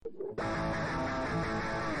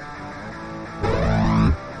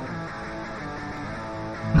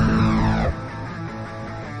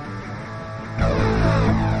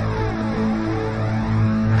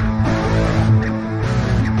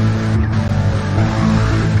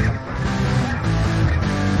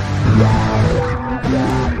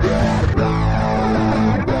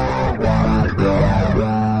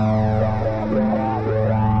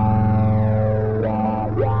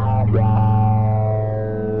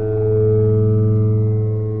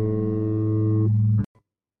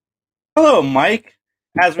Hello, Mike.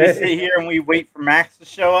 As we sit Hey, here and we wait for Max to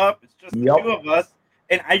show up, it's just the two yep. of us.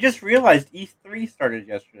 And I just realized E3 started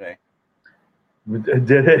yesterday.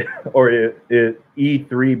 Did it or it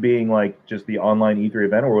E3 being like just the online E3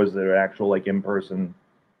 event, or was there an actual like in person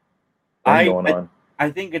thing I, going I on?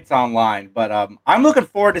 I think it's online, but I'm looking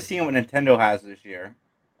forward to seeing what Nintendo has this year.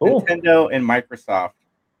 Cool. Nintendo and Microsoft,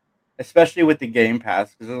 especially with the Game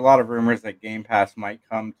Pass, because there's a lot of rumors that Game Pass might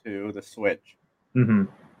come to the Switch, Hmm.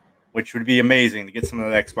 which would be amazing to get some of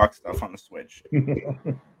the Xbox stuff on the Switch.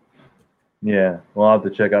 Yeah, we'll have to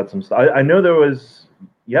check out some stuff. I know there was.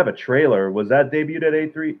 You have a trailer. Was that debuted at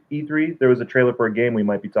A3 E3? There was a trailer for a game we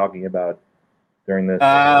might be talking about during this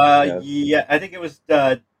podcast. Yeah, I think it was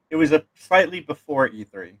a slightly before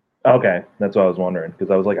E3. Okay, that's what I was wondering because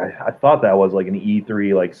I was like, I thought that was like an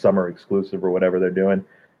E3 like summer exclusive or whatever they're doing.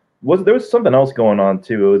 Was there was something else going on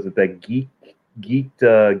too? Was it that Geek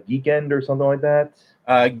End or something like that?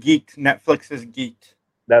 Geeked. Netflix is geeked.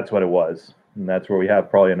 That's what it was, and that's where we have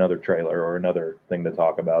probably another trailer or another thing to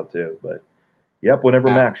talk about too. But yep, whenever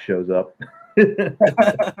Uh, Max shows up.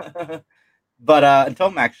 but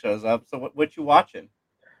until Max shows up, so what you watching?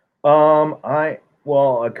 I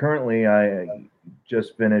well currently I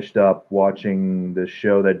just finished up watching the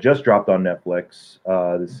show that just dropped on Netflix.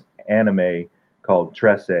 This anime called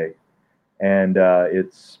Trese, and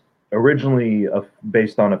it's originally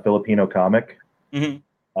based on a Filipino comic, Hmm.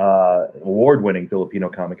 award-winning Filipino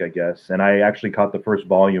comic, I guess. And I actually caught the first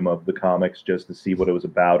volume of the comics just to see what it was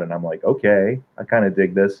about, and I'm like, okay, I kind of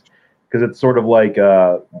dig this because it's sort of like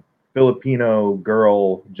a Filipino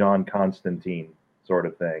girl John Constantine sort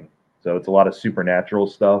of thing. So it's a lot of supernatural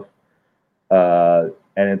stuff, and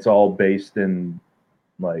it's all based in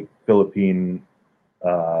like Philippine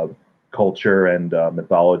uh, culture and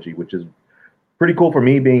mythology, which is pretty cool for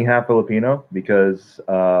me being half Filipino because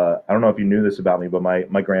I don't know if you knew this about me, but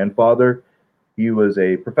my grandfather, he was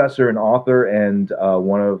a professor and author and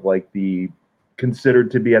one of like the considered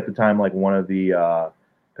to be at the time like one of the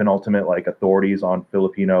penultimate like authorities on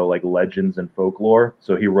Filipino like legends and folklore.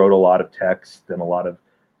 So he wrote a lot of text and a lot of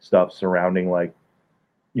stuff surrounding like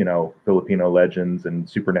Filipino legends and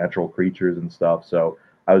supernatural creatures and stuff. So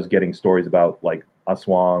I was getting stories about like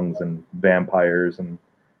aswangs and vampires and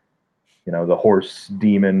the horse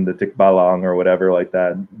demon, the tikbalang or whatever like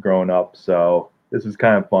that growing up. So this is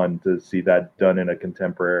kind of fun to see that done in a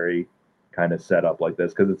contemporary kind of setup like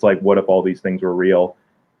this because it's like, what if all these things were real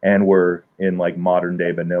and we're in like modern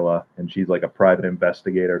day Manila and she's like a private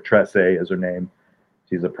investigator. Trece is her name.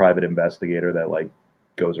 She's a private investigator that like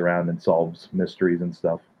goes around and solves mysteries and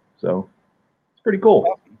stuff. So it's pretty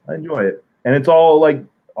cool. I enjoy it, and it's all like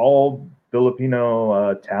all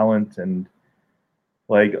Filipino talent and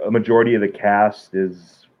like a majority of the cast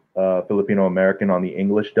is Filipino American on the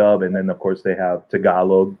English dub, and then of course they have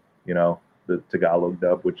Tagalog, the Tagalog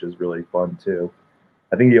dub, which is really fun too.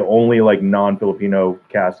 I think the only like non-Filipino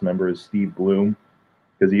cast member is Steve Bloom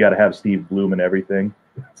because you got to have Steve Bloom in everything.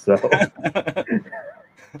 So,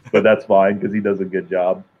 but that's fine because he does a good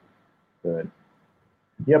job. But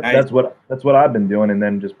yep, Nice. that's what I've been doing, and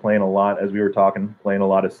then just playing a lot as we were talking, playing a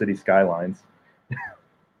lot of City Skylines.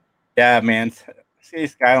 Yeah, man. City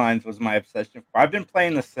Skylines was my obsession. I've been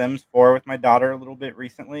playing The Sims 4 with my daughter a little bit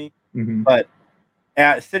recently, Mm-hmm. but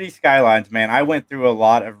at City Skylines, man, I went through a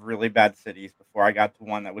lot of really bad cities before I got to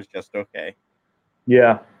one that was just okay.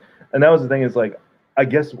 Yeah, and that was the thing is like I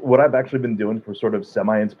guess what I've actually been doing for sort of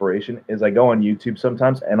semi inspiration is I go on YouTube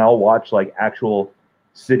sometimes and I'll watch like actual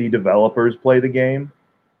city developers play the game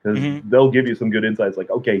because Hmm. they'll give you some good insights like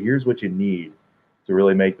okay, here's what you need to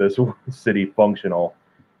really make this city functional.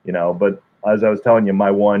 But as I was telling you,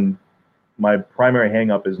 my primary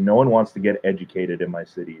hangup is no one wants to get educated in my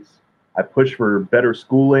cities. I push for better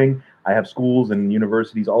schooling. I have schools and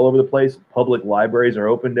universities all over the place. Public libraries are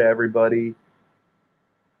open to everybody,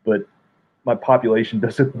 but my population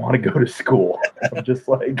doesn't want to go to school. I'm just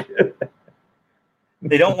like,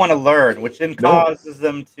 They don't want to learn, which then no, causes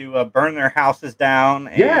them to burn their houses down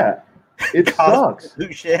and yeah, it cause sucks.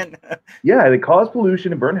 pollution. Yeah, they cause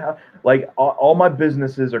pollution and burn house. Like all my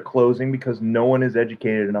businesses are closing because no one is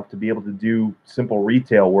educated enough to be able to do simple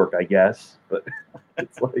retail work, I guess. But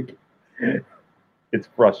it's like, it's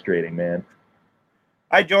frustrating, man.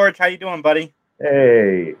 Hi, George. How you doing, buddy?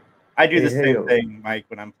 Hey, I do hey, the hey. same thing, Mike,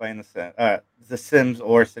 when I'm playing the Sims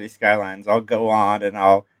or City Skylines. I'll go on and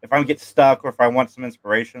if I get stuck or if I want some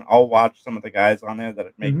inspiration, I'll watch some of the guys on there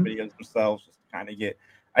that make Mm-hmm. videos themselves just to kind of get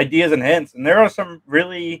ideas and hints. And there are some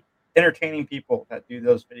really entertaining people that do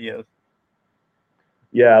those videos.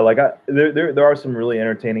 Yeah, like there are some really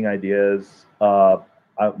entertaining ideas.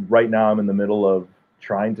 Right now, I'm in the middle of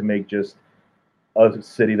trying to make just a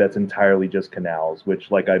city that's entirely just canals,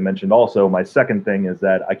 which, like I mentioned also, my second thing is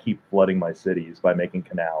that I keep flooding my cities by making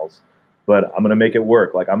canals. But I'm going to make it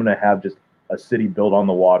work. Like, I'm going to have just a city built on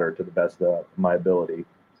the water to the best of my ability.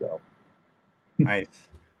 So, Nice.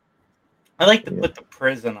 I like to yeah. put the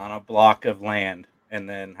prison on a block of land and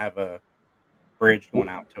then have a bridge going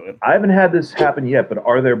out to it. I haven't had this happen yet, but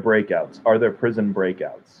are there breakouts? Are there prison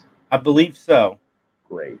breakouts? I believe so.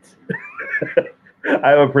 Great. I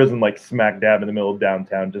have a prison like smack dab in the middle of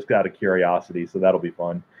downtown just out of curiosity, so that'll be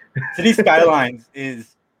fun. City Skylines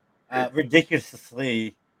is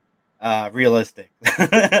ridiculously realistic.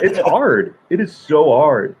 It's hard. It is so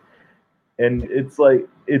hard. And it's like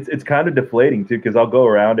it's kind of deflating too, because I'll go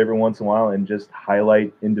around every once in a while and just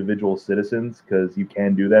highlight individual citizens, because you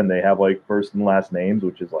can do that, and they have like first and last names,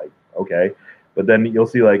 which is like okay. But then you'll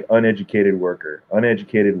see like uneducated worker,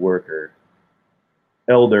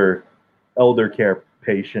 elder care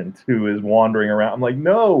patient who is wandering around. I'm like,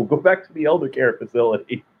 no, go back to the elder care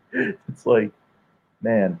facility. It's like,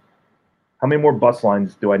 man, how many more bus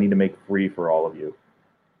lines do I need to make free for all of you?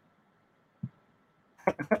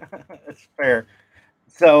 That's fair.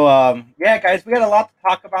 So yeah, guys, we got a lot to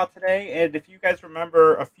talk about today. And if you guys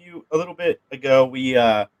remember a little bit ago, we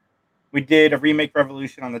did a remake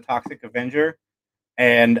Revolution on the Toxic Avenger,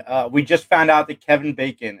 and we just found out that Kevin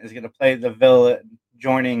Bacon is going to play the villain,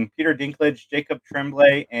 joining Peter Dinklage, Jacob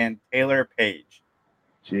Tremblay, and Taylor Page.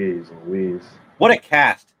 Jeez Louise. What a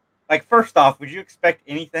cast! Like, first off, would you expect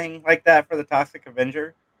anything like that for the Toxic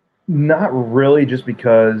Avenger? Not really, just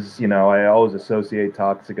because, I always associate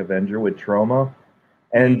Toxic Avenger with Troma.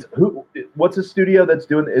 And what's a studio that's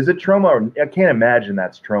doing? Is it Troma? Or I can't imagine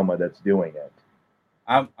that's Troma that's doing it.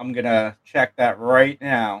 I'm gonna check that right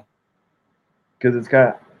now. Because it's kind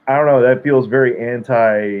of, I don't know, that feels very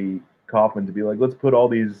anti Kaufman to be like, let's put all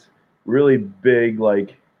these really big,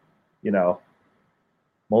 like,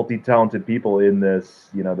 multi-talented people in this,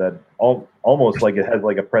 that almost like it has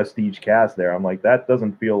like a prestige cast there. I'm like, that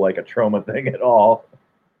doesn't feel like a Troma thing at all.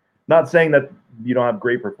 Not saying that you don't have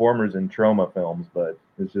great performers in Troma films, but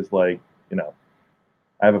it's just like,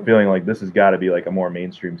 I have a feeling like this has got to be like a more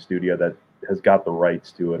mainstream studio that has got the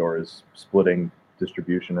rights to it or is splitting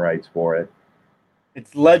distribution rights for it.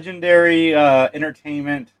 It's Legendary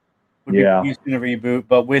Entertainment would be producing the reboot,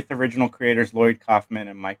 but with original creators Lloyd Kaufman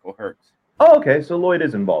and Michael Hertz. Oh, okay. So Lloyd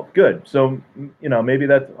is involved. Good. So, maybe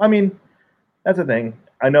that's the thing.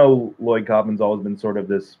 I know Lloyd Kaufman's always been sort of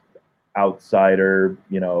this outsider,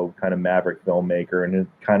 kind of maverick filmmaker, and it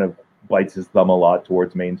kind of bites his thumb a lot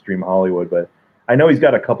towards mainstream Hollywood. But I know he's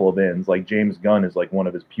got a couple of ins. Like James Gunn is like one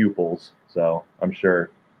of his pupils, so I'm sure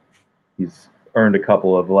he's earned a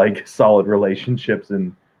couple of like solid relationships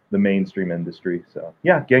in the mainstream industry. So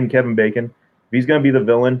yeah, getting Kevin Bacon. If he's gonna be the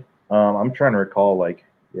villain, I'm trying to recall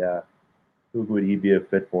who would he be a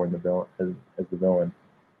fit for in the villain as the villain?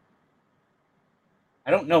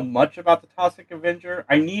 I don't know much about the Toxic Avenger.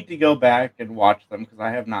 I need to go back and watch them because I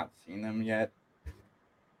have not seen them yet.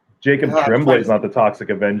 Jacob Tremblay is not the Toxic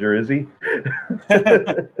Avenger, is he?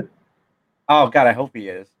 Oh, God, I hope he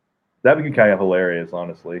is. That would be kind of hilarious,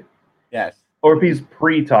 honestly. Yes. Or if he's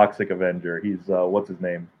pre-Toxic Avenger, he's, what's his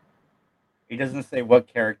name? He doesn't say what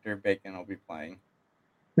character Bacon will be playing.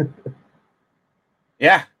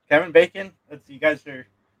 Yeah, Kevin Bacon. You guys are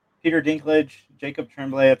Peter Dinklage, Jacob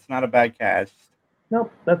Tremblay. It's not a bad cast.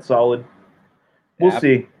 Nope, that's solid. We'll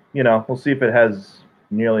see. We'll see if it has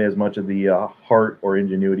nearly as much of the heart or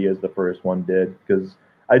ingenuity as the first one did. Because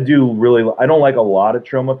I don't like a lot of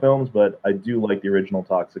Troma films, but I do like the original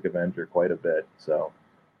Toxic Avenger quite a bit. So.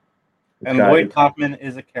 And Lloyd Kaufman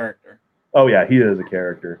is a character. Oh yeah, he is a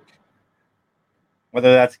character.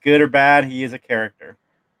 Whether that's good or bad, he is a character.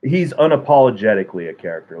 He's unapologetically a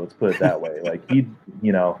character. Let's put it that way. Like he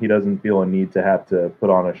doesn't feel a need to have to put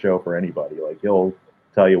on a show for anybody. Like he'll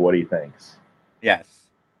tell you what he thinks. Yes,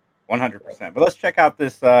 100%. But let's check out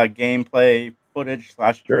this gameplay footage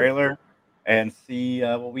 / trailer and see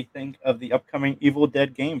what we think of the upcoming Evil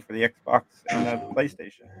Dead game for the Xbox and the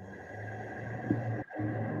PlayStation.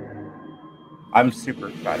 I'm super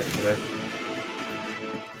excited for this.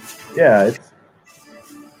 Yeah,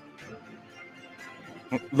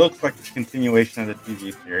 it looks like a continuation of the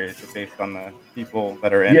TV series based on the people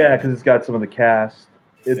that are in it. Yeah, because it's got some of the cast.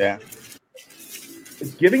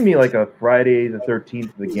 It's giving me like a Friday the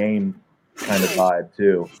 13th the game kind of vibe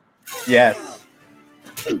too. Yes.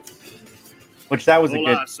 Which that was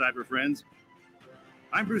Hola, cyber friends.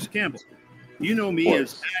 I'm Bruce Campbell. You know me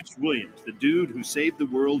as Ash Williams, the dude who saved the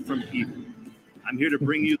world from evil. I'm here to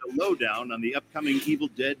bring you the lowdown on the upcoming Evil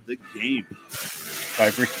Dead the game. by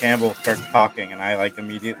Bruce Campbell starts talking, and I like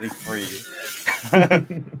immediately freeze.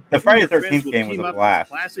 The Friday the 13th game was a blast.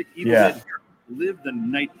 Classic Evil Dead hero. Live the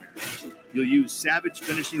nightmare. You'll use savage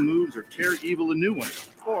finishing moves or tear evil a new one.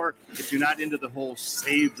 Or if you're not into the whole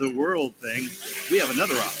save the world thing, we have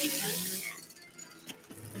another option.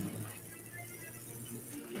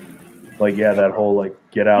 Like, yeah, that whole, like,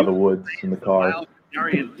 get out of the woods in the car. Wild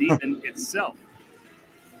Kandarian demon itself.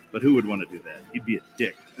 But who would want to do that? He'd be a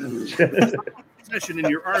dick. Session in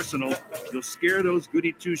your arsenal, you'll scare those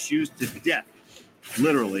goody two-shoes to death.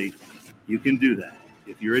 Literally, you can do that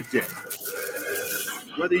if you're a dick.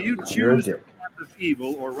 Whether you choose the path of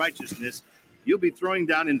evil or righteousness, you'll be throwing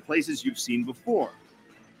down in places you've seen before.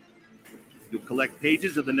 You'll collect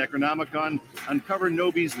pages of the Necronomicon, uncover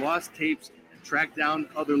Nobi's lost tapes, and track down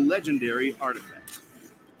other legendary artifacts.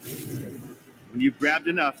 When you've grabbed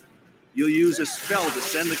enough, you'll use a spell to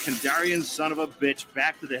send the Kandarian son of a bitch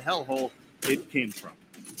back to the hellhole it came from.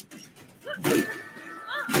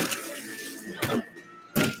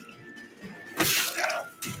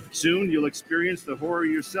 Soon you'll experience the horror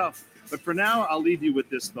yourself, but for now I'll leave you with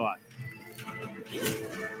this thought.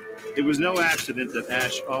 It was no accident that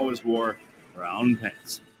Ash always wore brown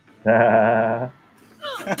pants. In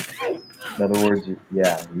other words,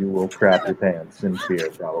 yeah, you will crap your pants in fear,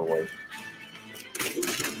 probably.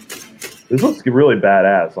 This looks really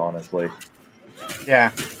badass, honestly.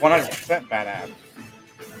 Yeah, 100% badass.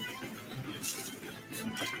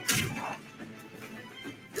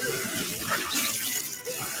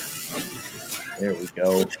 There we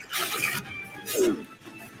go.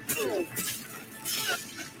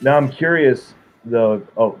 Now I'm curious, though.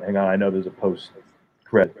 Oh, hang on. I know there's a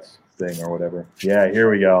post-credits thing or whatever. Yeah,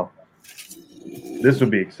 here we go. This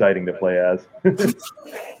would be exciting to play as.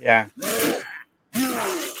 Yeah.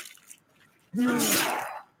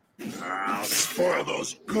 I'll spoil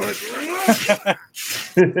those good.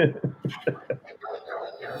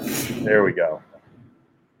 There we go.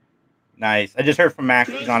 Nice. I just heard from Max.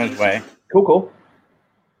 He's on his way. Cool.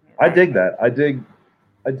 I dig that. I dig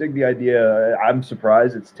the idea. I'm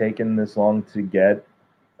surprised it's taken this long to get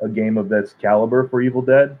a game of this caliber for Evil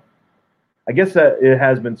Dead. I guess that it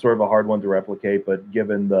has been sort of a hard one to replicate, but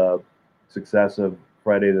given the success of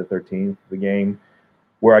Friday the 13th, the game,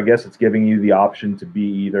 where I guess it's giving you the option to be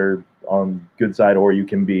either on good side or you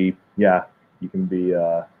can be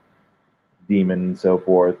demon and so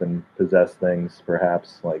forth and possess things,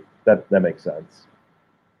 perhaps. Like that makes sense.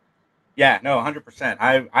 Yeah, no, 100%.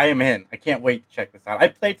 I am in. I can't wait to check this out. I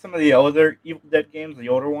played some of the other Evil Dead games, the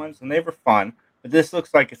older ones, and they were fun. But this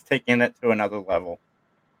looks like it's taking it to another level.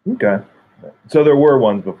 Okay. So there were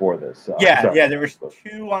ones before this. Yeah, there was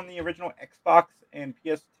 2 on the original Xbox and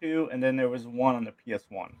PS2, and then there was 1 on the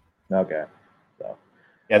PS1. Okay. So.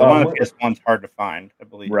 Yeah, the one on the PS1's hard to find, I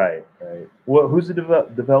believe. Right. Well, who's the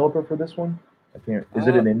developer for this one? I can't. Is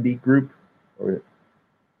it an indie group? Or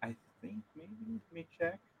I think maybe. Let me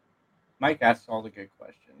check. Mike asked all the good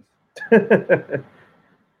questions.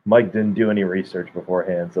 Mike didn't do any research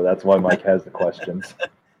beforehand, so that's why Mike has the questions.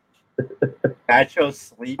 I chose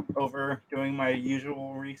sleep over doing my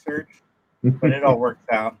usual research, but it all works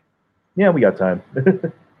out. Yeah, we got time.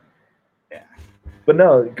 Yeah. But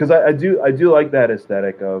no, because I do like that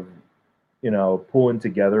aesthetic of, pulling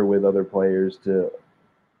together with other players to,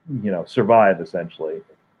 survive essentially.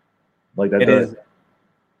 Like that.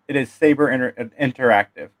 It is Saber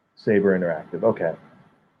Interactive. Saber Interactive. Okay.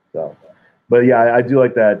 So, but yeah, I do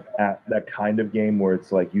like that kind of game where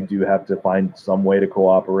it's like you do have to find some way to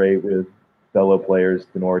cooperate with fellow players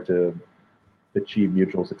in order to achieve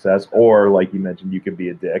mutual success. Or like you mentioned, you could be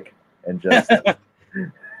a dick and just,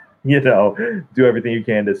 do everything you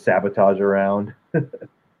can to sabotage around.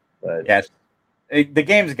 But yes, the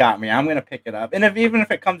game's got me. I'm gonna pick it up, and even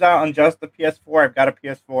if it comes out on just the PS4, I've got a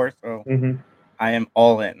PS4, so I am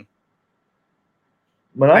all in.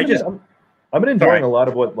 But I've been enjoying a lot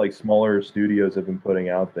of what like smaller studios have been putting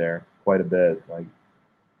out there quite a bit. Like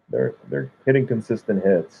they're hitting consistent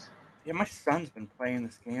hits. Yeah, my son's been playing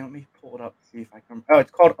this game. Let me pull it up to see if I can. Oh,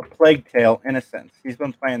 it's called A Plague Tale: Innocence. He's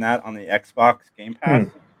been playing that on the Xbox Game Pass,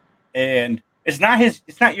 and it's not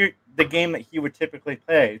the game that he would typically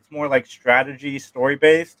play. It's more like strategy, story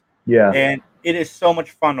based. Yeah, and it is so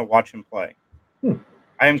much fun to watch him play.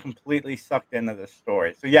 I am completely sucked into this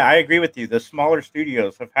story. So yeah, I agree with you. The smaller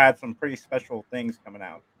studios have had some pretty special things coming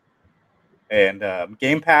out. And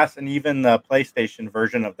Game Pass and even the PlayStation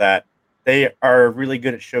version of that, they are really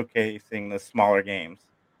good at showcasing the smaller games.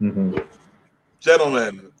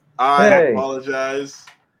 Gentlemen, I apologize.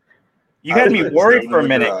 You had me worried for a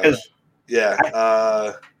minute because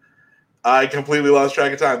I completely lost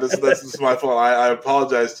track of time. This is my fault. I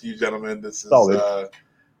apologize to you, gentlemen. This is that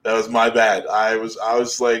was my bad. I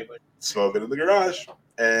was like smoking in the garage,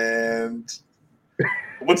 and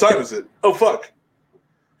what time is it? Oh fuck!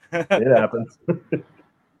 It happens.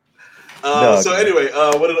 So anyway,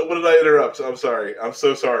 what did I interrupt? I'm sorry. I'm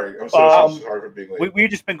so sorry. I'm so sorry for being late. We've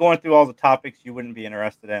just been going through all the topics you wouldn't be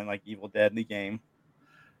interested in, like Evil Dead, the game.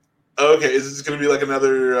 Okay, is this going to be like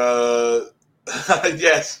another?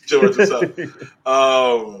 Yes, George, what's up?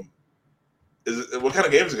 What kind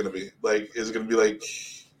of game is it going to be? Like, is it going to be like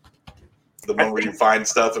the one where you find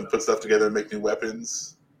stuff and put stuff together and make new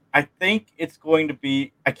weapons? I think it's going to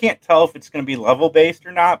be. I can't tell if it's going to be level based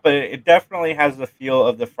or not, but it definitely has the feel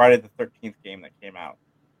of the Friday the 13th game that came out,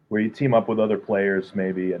 where you team up with other players,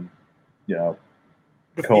 maybe, and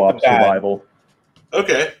Defeat co-op the bad. survival.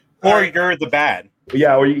 Okay, or you're the bad.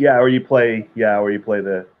 Or you play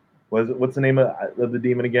the what's the name of the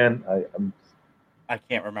demon again? I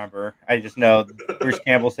can't remember. I just know Bruce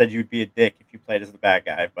Campbell said you'd be a dick if you played as the bad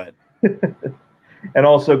guy, but. And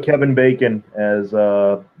also Kevin Bacon as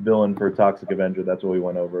villain for Toxic Avenger. That's what we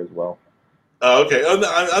went over as well. Oh, okay.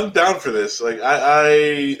 I'm down for this. Like,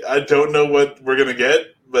 I don't know what we're gonna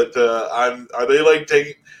get, but are they like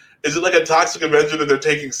taking? Is it like a Toxic Avenger that they're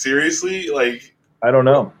taking seriously? Like, I don't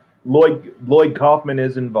know. Lloyd Kaufman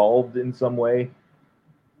is involved in some way,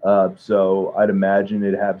 so I'd imagine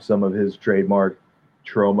it'd have some of his trademark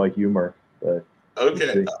trauma humor. But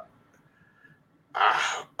okay.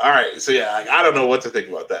 All right, so yeah, I don't know what to think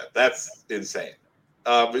about that. That's insane.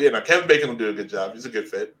 But Kevin Bacon will do a good job. He's a good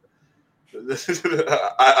fit.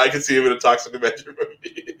 I can see him in a Toxic Avenger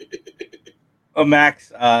movie. Oh,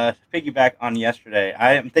 Max, piggyback on yesterday.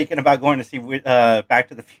 I am thinking about going to see Back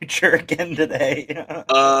to the Future again today. Back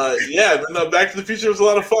to the Future was a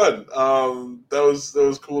lot of fun. That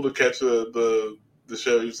was cool to catch the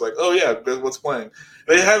show. He was like, oh yeah, what's playing?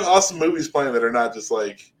 They have awesome movies playing that are not just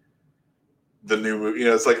like the new movie,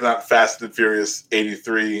 it's like not Fast and Furious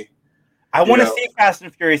 83. I want to see Fast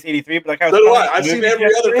and Furious 83, but like I was. So do I. I've seen every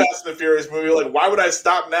other Fast and Furious movie. Like, why would I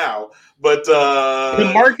stop now? But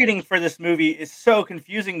the marketing for this movie is so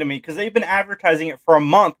confusing to me because they've been advertising it for a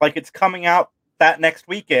month, like it's coming out that next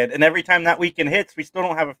weekend, and every time that weekend hits, we still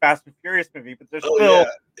don't have a Fast and Furious movie, but they're still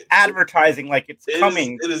advertising like it's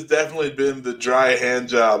coming. It has definitely been the dry hand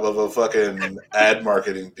job of a fucking ad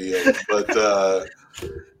marketing deal, but.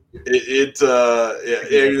 It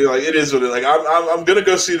is what it like. I'm gonna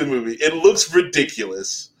go see the movie. It looks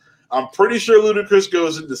ridiculous. I'm pretty sure Ludacris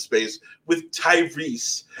goes into space with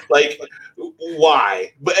Tyrese. Like,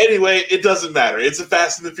 why? But anyway, it doesn't matter. It's a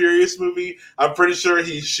Fast and the Furious movie. I'm pretty sure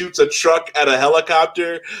he shoots a truck at a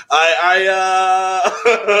helicopter. I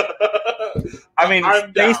mean, I'm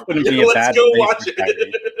space down. wouldn't be a bad. Let's go watch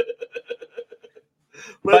it.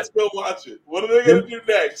 Let's go watch it. What are they gonna do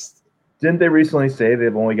next? Didn't they recently say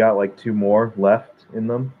they've only got like 2 more left in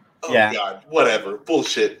them? Oh, yeah. God, whatever.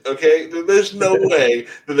 Bullshit, okay? There's no way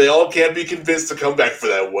that they all can't be convinced to come back for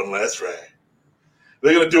that one last ride.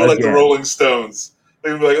 They're going to do it like the Rolling Stones.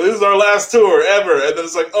 They're going to be like, this is our last tour ever. And then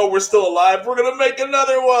it's like, oh, we're still alive. We're going to make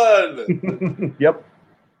another one. Yep,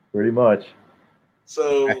 pretty much.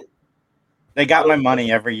 So... They got my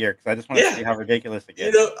money every year because I just want to see how ridiculous it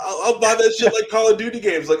gets. I'll buy that shit like Call of Duty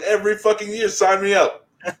games. Like, every fucking year, sign me up.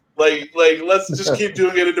 Like, let's just keep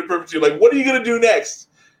doing it into perpetuity. Like, what are you gonna do next?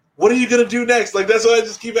 What are you gonna do next? Like, that's what I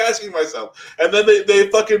just keep asking myself. And then they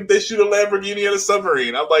shoot a Lamborghini at a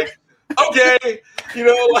submarine. I'm like, okay,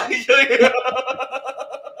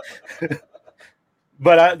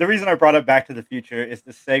 But the reason I brought it Back to the Future is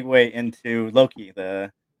to segue into Loki,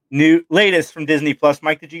 the latest from Disney Plus.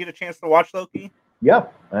 Mike, did you get a chance to watch Loki? Yeah,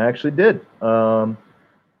 I actually did. I'm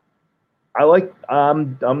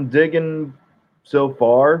digging so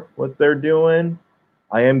far what they're doing.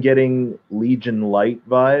 I am getting Legion Light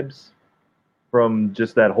vibes from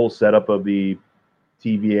just that whole setup of the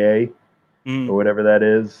TVA or whatever that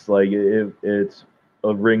is. Like it's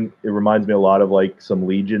a ring. It reminds me a lot of like some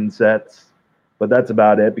Legion sets, but that's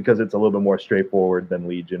about it because it's a little bit more straightforward than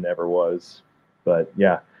Legion ever was. But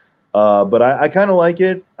yeah, but I kind of like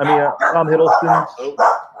it. I mean, Tom Hiddleston.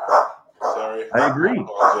 Sorry. I agree.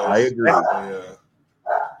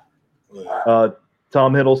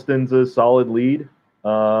 Tom Hiddleston's a solid lead.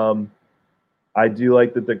 I do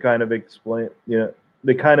like that they're kind of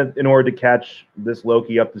they kind of, in order to catch this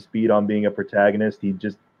Loki up to speed on being a protagonist, he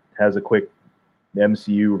just has a quick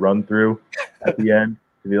MCU run through at the end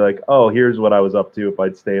to be like, oh, here's what I was up to if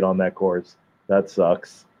I'd stayed on that course. That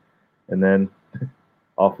sucks. And then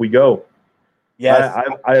off we go. Yes.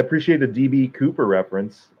 I appreciate the DB Cooper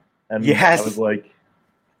reference. And yes. I was like,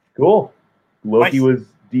 cool. Loki was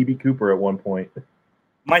DB Cooper at one point.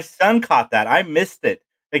 My son caught that. I missed it.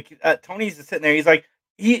 Like Tony's sitting there. He's like,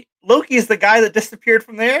 Loki is the guy that disappeared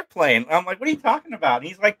from the airplane. I'm like, what are you talking about? And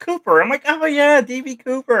he's like, Cooper. I'm like, oh yeah, DB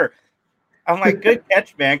Cooper. I'm like, good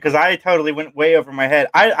catch, man, because I totally went way over my head.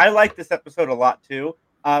 I like this episode a lot too.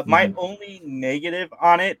 My only negative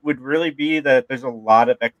on it would really be that there's a lot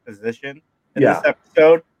of exposition in this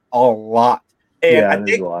episode. A lot. And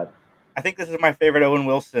I think this is my favorite Owen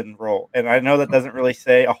Wilson role. And I know that doesn't really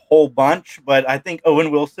say a whole bunch, but I think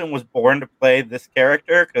Owen Wilson was born to play this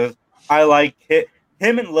character because I like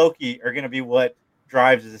him and Loki are going to be what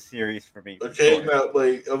drives the series for me. Okay, now,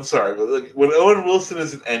 like, I'm sorry, but like, when Owen Wilson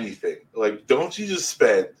is in anything, like, don't you just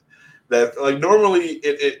spend that? Like, normally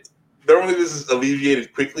normally this is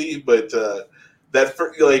alleviated quickly, but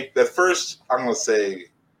that first, I'm gonna say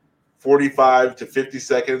 45 to 50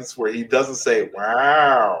 seconds where he doesn't say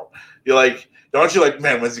 "wow," you're like, don't you like,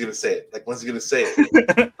 man, when's he gonna say it? Like, when's he gonna say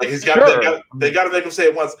it? Like, he's got they got to make him say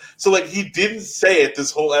it once. So like, he didn't say it this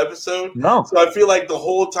whole episode. No. So I feel like the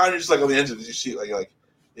whole time you're just like on the edge of your seat, like you're like,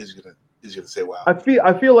 he's gonna say wow. I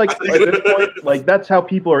feel like at this point, like that's how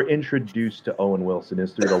people are introduced to Owen Wilson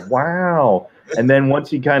is through the wow, and then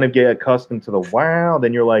once you kind of get accustomed to the wow,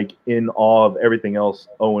 then you're like in awe of everything else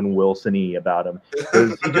Owen Wilson-y about him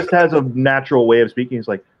because he just has a natural way of speaking. He's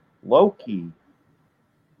like, Loki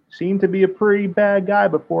seemed to be a pretty bad guy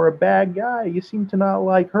before a bad guy. You seem to not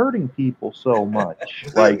like hurting people so much.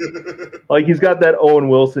 like he's got that Owen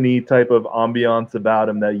Wilson-y type of ambiance about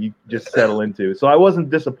him that you just settle into. So I wasn't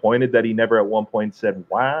disappointed that he never at one point said,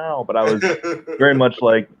 wow, but I was very much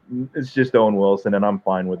like, it's just Owen Wilson and I'm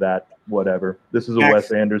fine with that. Whatever. This is a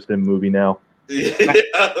Wes Anderson movie now.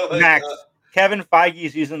 Max, Kevin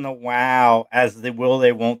Feige's using the wow as the will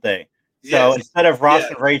they, won't they. So instead of Ross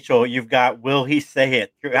and Rachel, you've got will he say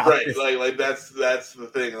it throughout? Right, like that's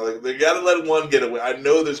the thing. Like they got to let one get away. I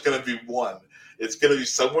know there's going to be one. It's going to be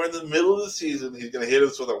somewhere in the middle of the season. He's going to hit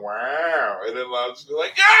us with a wow, and then I'll just be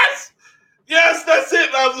like, yes, that's it.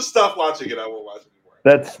 And I'll just stop watching it. I won't watch it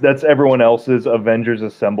anymore. That's everyone else's Avengers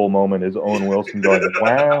Assemble moment is Owen Wilson going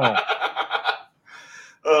wow.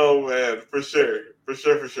 Oh man, for sure.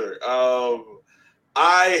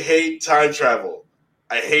 I hate time travel.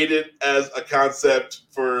 I hate it as a concept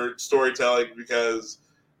for storytelling because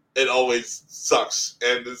it always sucks.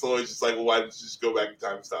 And it's always just like, well, why didn't you just go back in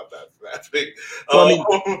time and stop that from happening?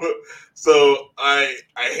 So I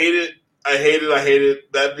hate it. I hate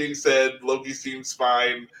it. That being said, Loki seems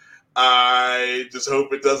fine. I just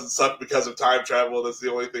hope it doesn't suck because of time travel. That's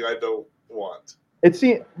the only thing I don't want. It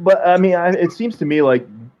seems to me like,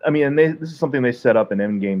 and this is something they set up in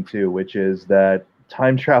Endgame too, which is that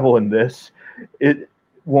time travel in this, it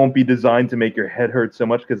won't be designed to make your head hurt so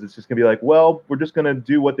much because it's just gonna be like, well, we're just gonna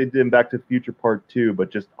do what they did in Back to the Future Part 2,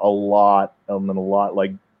 but just a lot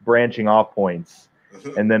like branching off points,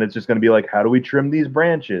 and then it's just gonna be like, how do we trim these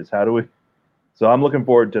branches? So I'm looking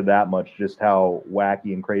forward to that much, just how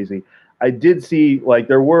wacky and crazy. I did see like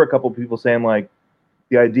there were a couple people saying like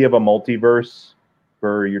the idea of a multiverse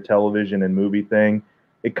for your television and movie thing,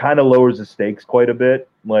 it kind of lowers the stakes quite a bit.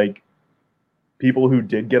 Like people who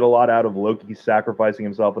did get a lot out of Loki sacrificing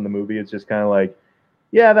himself in the movie, it's just kind of like,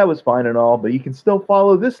 yeah, that was fine and all, but you can still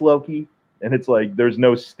follow this Loki. And it's like there's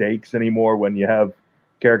no stakes anymore when you have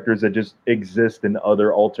characters that just exist in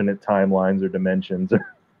other alternate timelines or dimensions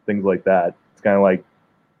or things like that. It's kind of like,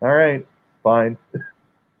 all right, fine.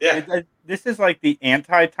 Yeah. This is like the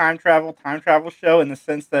anti-time travel show in the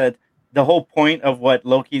sense that the whole point of what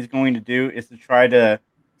Loki is going to do is to try to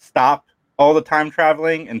stop all the time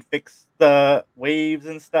traveling and fix the waves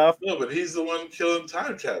and stuff. No, but he's the one killing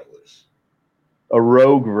time travelers. A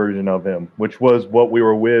rogue version of him, which was what we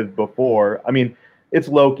were with before. I mean, it's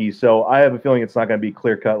Loki, so I have a feeling it's not going to be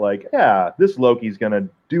clear-cut like, yeah, this Loki's going to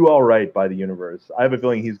do all right by the universe. I have a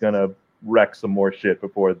feeling he's going to wreck some more shit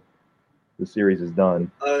before the series is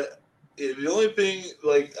done. The only thing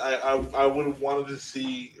like I would have wanted to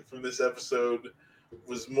see from this episode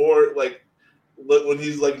was more like when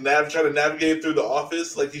he's like trying to navigate through the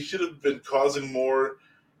office, like he should have been causing more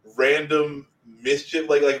random mischief.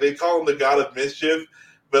 Like they call him the god of mischief,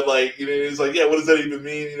 but like, you know, it's like, yeah, what does that even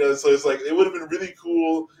mean? You know, so it's like it would have been really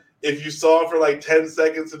cool if you saw for like 10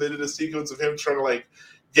 seconds and they did a sequence of him trying to like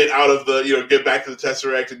get out of the, you know, get back to the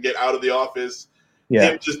Tesseract and get out of the office.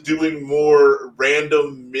 Yeah. Him just doing more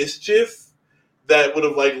random mischief that would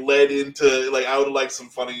have like led into like I would have liked some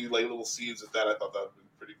funny like little scenes with that. I thought that would have been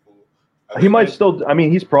pretty cool. He might still. I mean,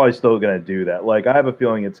 he's probably still going to do that. Like I have a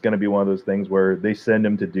feeling it's going to be one of those things where they send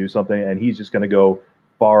him to do something and he's just going to go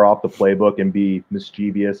far off the playbook and be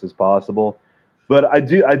mischievous as possible. But I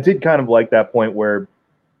did kind of like that point where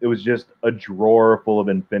it was just a drawer full of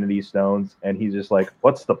Infinity Stones, and he's just like,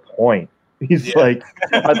 "What's the point?" He's like,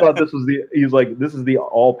 "I thought this was the." He's like, "This is the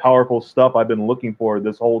all powerful stuff I've been looking for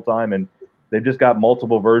this whole time," and they've just got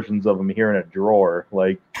multiple versions of them here in a drawer.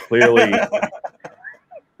 Like clearly,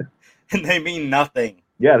 and they mean nothing.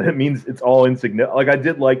 yeah, that means it's all insignificant. Like I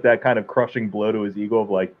did like that kind of crushing blow to his ego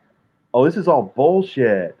of like, "Oh, this is all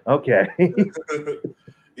bullshit." Okay.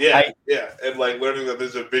 Yeah, and like learning that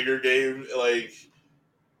there's a bigger game, like,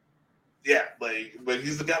 yeah, like, but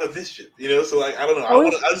he's the god of mischief, you know. So like, I don't know.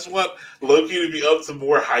 I just want Loki to be up to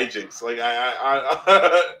more hijinks. Like, I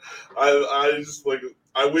just like,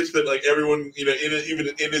 I wish that like everyone, you know, even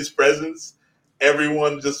in his presence,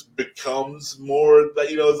 everyone just becomes more that,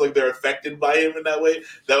 you know, it's like they're affected by him in that way.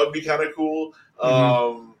 That would be kind of cool.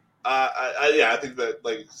 I think that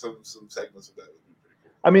like some segments of that would be pretty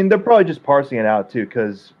cool. I mean, they're probably just parsing it out too,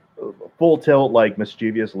 because full tilt like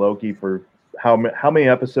mischievous Loki for how many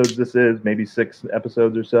episodes this is, maybe 6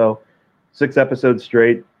 episodes or so, 6 episodes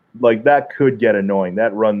straight. Like that could get annoying.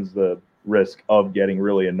 That runs the risk of getting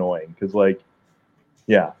really annoying because, like,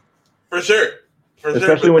 yeah, for sure,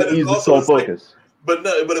 especially when he's the sole focus. But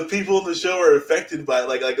no, but if people in the show are affected by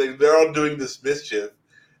like they're all doing this mischief.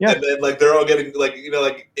 Yeah. And then like they're all getting like, you know,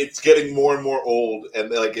 like it's getting more and more old and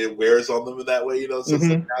like it wears on them in that way, you know. So it's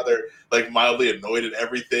like now they're like mildly annoyed at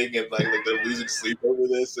everything and like they're losing sleep over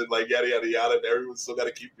this and like yada yada yada, and everyone's still got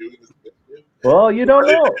to keep doing this. Well, you don't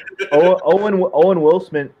know.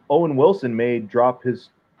 Owen Wilson may drop his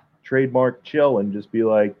trademark chill and just be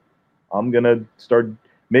like, I'm gonna start.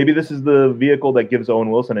 Maybe this is the vehicle that gives Owen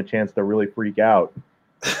Wilson a chance to really freak out,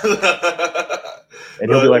 and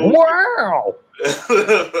he'll be like, "Wow."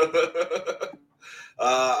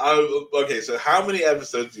 Okay, so how many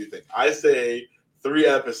episodes do you think? I say 3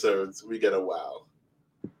 episodes. We get a wow.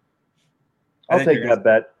 I'll take that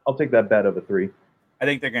bet. I'll take that bet of a 3. I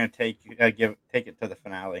think they're going to take it to the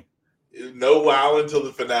finale. No wow until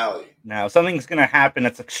the finale. No, something's going to happen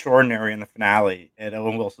that's extraordinary in the finale, and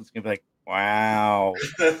Owen Wilson's going to be like, "Wow."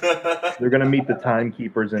 They're going to meet the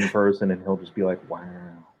timekeepers in person, and he'll just be like, "Wow."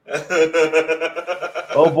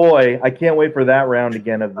 Oh boy, I can't wait for that round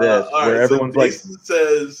again of this, where right, everyone's so like,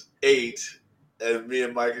 says 8, and me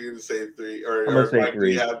and Mike are going to say 3. I'm going to say Mike,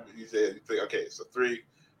 3. You say 3. Okay, so 3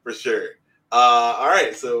 for sure. All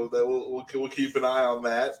right, so that we'll keep an eye on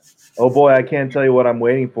that. Oh boy, I can't tell you what I'm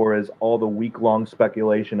waiting for is all the week-long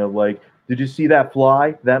speculation of like, did you see that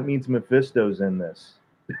fly? That means Mephisto's in this,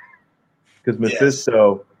 because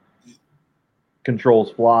Mephisto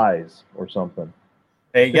controls flies or something.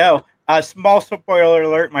 There you go. Small spoiler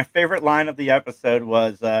alert. My favorite line of the episode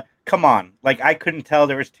was, "Come on!" Like I couldn't tell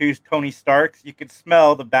there was 2 Tony Starks. You could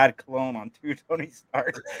smell the bad cologne on 2 Tony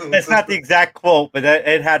Starks. That's not the exact quote, but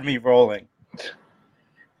it had me rolling.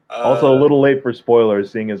 Also, a little late for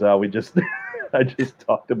spoilers, seeing as how we just I just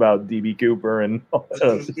talked about DB Cooper and all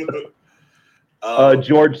that stuff.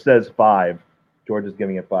 George says 5. George is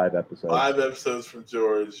giving it 5 episodes. 5 episodes from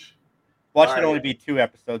George. Watch it only be 2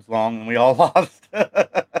 episodes long, and we all lost.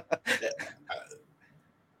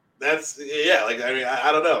 That's like I mean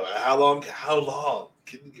I don't know how long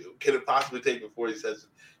can it possibly take before he says it?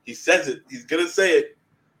 He says it. He's gonna say it.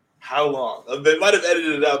 How long? They might have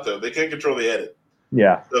edited it out though. They can't control the edit.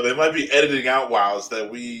 Yeah. So they might be editing out wows that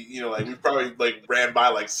we probably like ran by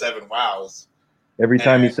like 7 wows. Every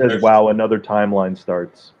time he says wow, another timeline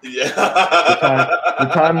starts. Yeah.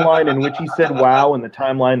 The timeline in which he said wow and the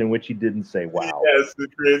timeline in which he didn't say wow. Yes,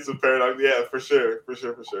 it creates a paradox. Yeah, for sure.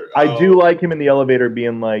 I do like him in the elevator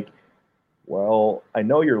being like, well, I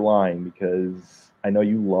know you're lying because I know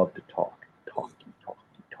you love to talk.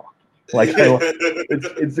 Like,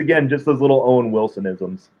 it's again, just those little Owen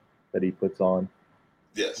Wilsonisms that he puts on.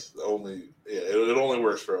 Yes, it only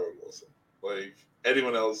works for Owen Wilson. Like,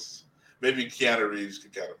 anyone else... Maybe Keanu Reeves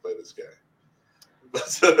could kind of play this guy.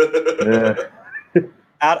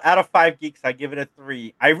 Out of 5 geeks, I give it a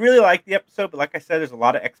 3. I really like the episode, but like I said, there's a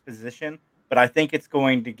lot of exposition. But I think it's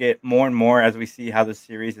going to get more and more as we see how the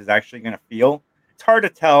series is actually going to feel. It's hard to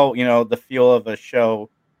tell, the feel of a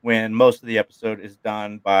show when most of the episode is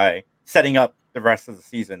done by setting up the rest of the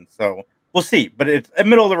season. So we'll see. But it's a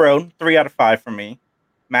middle of the road, 3 out of 5 for me.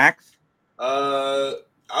 Max?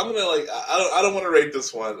 I'm gonna I don't want to rate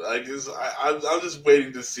this one. I'm just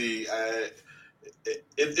waiting to see.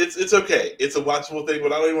 It's okay. It's a watchable thing,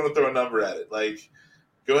 but I don't even want to throw a number at it. Like,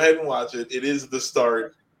 go ahead and watch it. It is the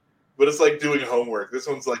start, but it's like doing homework. This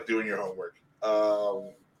one's like doing your homework.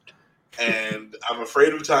 And I'm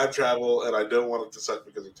afraid of time travel, and I don't want it to suck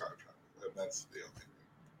because of time travel. And that's the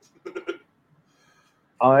only thing.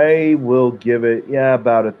 I will give it,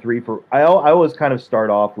 about a 3 for. I always kind of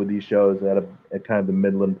start off with these shows at kind of the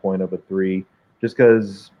midland point of a 3, just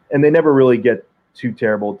because, and they never really get too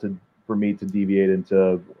terrible for me to deviate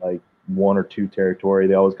into like 1 or 2 territory.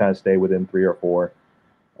 They always kind of stay within 3 or 4,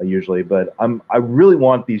 usually. But I really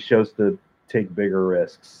want these shows to take bigger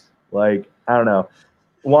risks. Like, I don't know,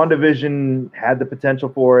 WandaVision had the potential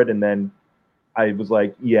for it, and then I was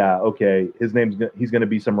like, yeah, okay, he's gonna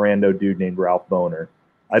be some rando dude named Ralph Boner.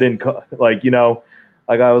 I didn't like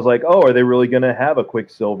I was like, oh, are they really gonna have a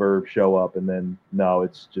Quicksilver show up? And then no,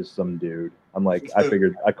 it's just some dude. I'm like,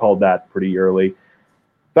 I called that pretty early.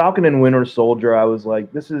 Falcon and Winter Soldier, I was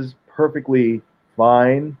like, this is perfectly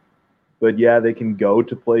fine, but yeah, they can go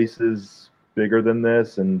to places bigger than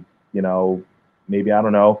this, and maybe, I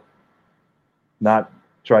don't know, not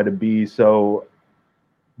try to be so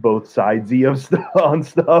both sidesy of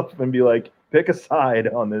stuff and be like, pick a side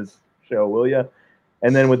on this show, will you?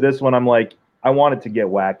 And then with this one, I'm like, I want it to get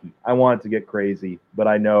wacky. I want it to get crazy, but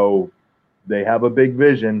I know they have a big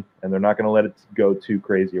vision and they're not going to let it go too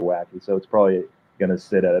crazy or wacky. So it's probably going to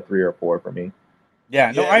sit at a 3 or 4 for me.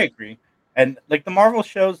 Yeah, no, I agree. And like the Marvel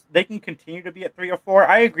shows, they can continue to be at 3 or 4.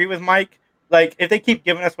 I agree with Mike. Like, if they keep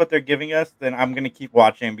giving us what they're giving us, then I'm going to keep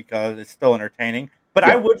watching because it's still entertaining. But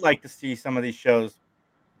I would like to see some of these shows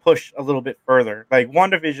push a little bit further. Like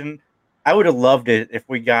WandaVision, I would have loved it if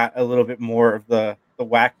we got a little bit more of the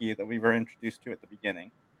wacky that we were introduced to at the beginning.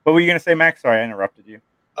 What were you going to say, Max? Sorry, I interrupted you.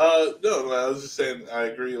 No, I was just saying I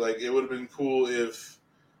agree. Like, it would have been cool if,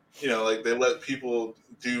 like they let people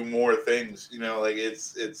do more things. Like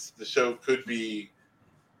it's the show could be,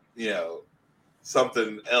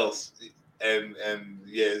 something else, and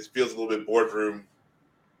yeah, it feels a little bit boardroom.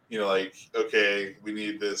 Like, okay, we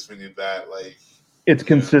need this, we need that. Like, it's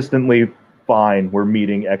consistently fine. We're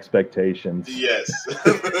meeting expectations. Yes.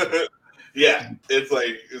 Yeah,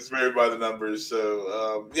 it's very by the numbers.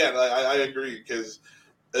 So I agree, because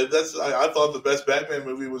I thought the best Batman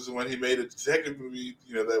movie was when he made a detective movie.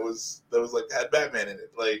 That was like had Batman in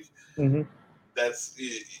it. Like that's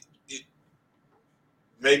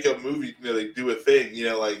make a movie, like do a thing,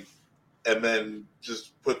 like, and then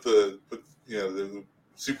just put the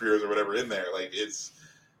superheroes or whatever in there. Like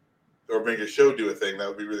or make a show do a thing. That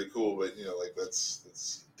would be really cool. But like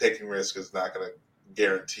that's taking risk is not going to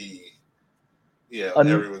guarantee.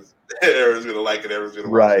 Everyone's going to like it. Everyone's going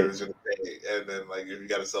to watch it. Everyone's going to pay. And then, like, if you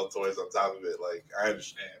got to sell toys on top of it, like, I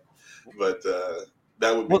understand. But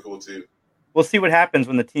that would be cool, too. We'll see what happens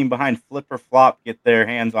when the team behind Flip or Flop get their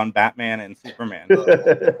hands on Batman and Superman.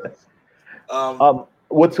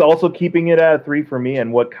 What's also keeping it at 3 for me,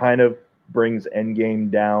 and what kind of brings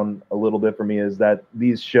Endgame down a little bit for me, is that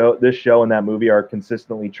this show and that movie are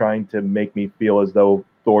consistently trying to make me feel as though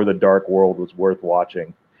Thor: The Dark World was worth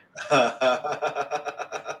watching.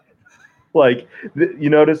 Like, you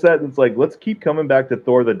notice that? It's like, let's keep coming back to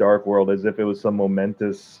Thor: The Dark World as if it was some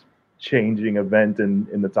momentous changing event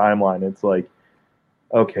in the timeline. It's like,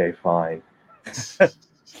 okay, fine.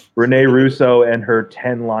 Renee Russo and her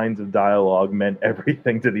 10 lines of dialogue meant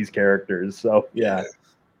everything to these characters. So yeah,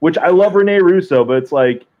 which I love Renee Russo, but it's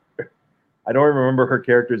like, I don't remember her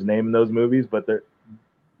character's name in those movies, but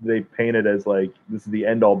they paint it as like, this is the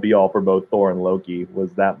end all be all for both Thor and Loki,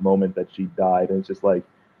 was that moment that she died. And it's just like,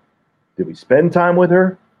 did we spend time with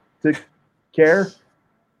her to care?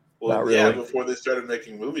 Well, not really. Before they started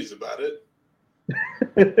making movies about it.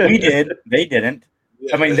 We did. They didn't.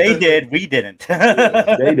 Yeah. I mean, they did. We didn't.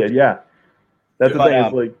 They did, yeah. That's the thing.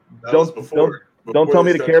 It's like, don't tell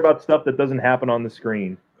me to care about stuff that doesn't happen on the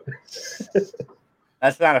screen.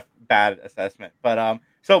 That's not a bad assessment. But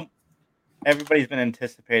so everybody's been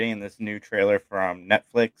anticipating this new trailer from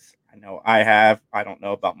Netflix. I know I have. I don't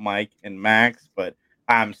know about Mike and Max, but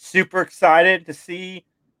I'm super excited to see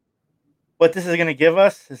what this is going to give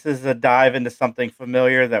us. This is a dive into something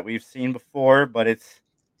familiar that we've seen before, but it's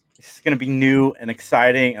going to be new and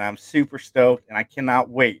exciting, and I'm super stoked, and I cannot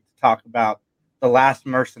wait to talk about The Last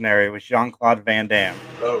Mercenary with Jean-Claude Van Damme.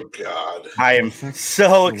 Oh, God. I am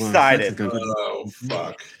so excited. Oh,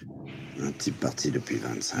 fuck.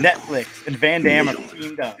 Netflix and Van Damme are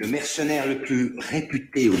teamed up. Le mercenaire le plus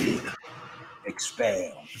réputé au monde.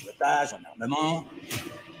 Expert en pilotage, en armement.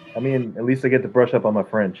 I mean, at least I get to brush up on my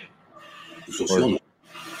French. Oh,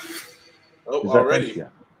 already? Yeah.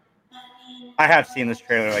 I have seen this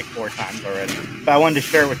trailer like 4 times already, but I wanted to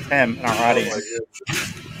share it with Tim and our audience.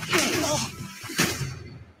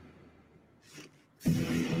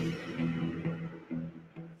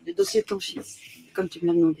 Le dossier de ton fils, comme tu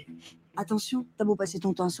me l'as demandé. Attention, t'as beau passer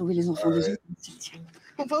ton temps à sauver les enfants des autres.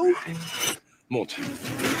 On va où? Monte.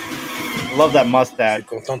 I love that mustache. Je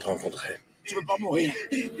suis content de te rencontrer. Tu veux pas mourir.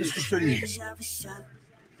 Qu'est-ce que je te dis?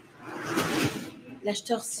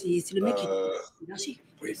 L'acheteur, c'est le mec qui est lynché.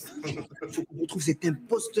 Oui. Faut qu'on retrouve cet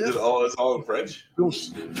imposteur. It's all in French?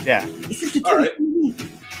 Blanchi. Yeah. Et si je te All tue, right.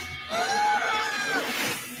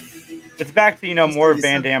 It's back to, more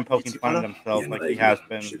Van Damme poking fun at himself like he has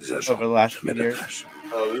been over the last few years.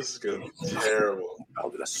 Oh, this is gonna be terrible. On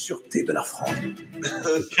parle de la sûreté de la France.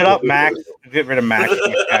 Shut up, Max. Get rid of Max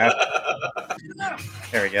from the cast.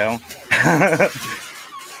 There we go.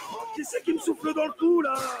 Qu'est-ce qui me souffle dans le cou,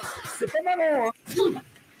 là? C'est pas marrant, hein?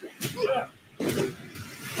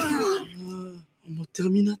 Mon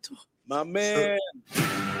Terminator. My man.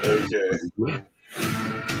 Okay.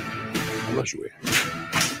 On va jouer.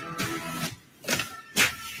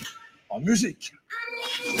 En musique.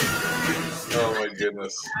 Oh my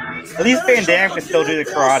goodness. At least Van Damme can still do the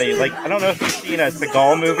karate. Like, I don't know if you've seen a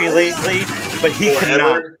Seagal movie lately, but he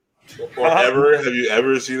cannot. Ever? Have you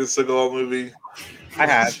ever seen a Seagal movie? I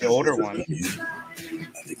have, the older one.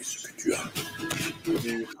 Avec ce que tu as.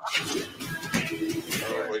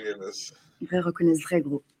 Oh my goodness. Vrai reconnaissent vrai,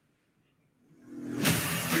 gros.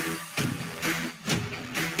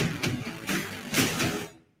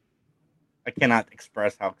 I cannot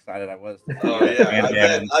express how excited I was. Oh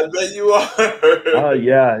yeah, I bet you are. Oh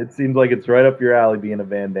yeah, it seems like it's right up your alley being a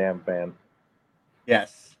Van Damme fan.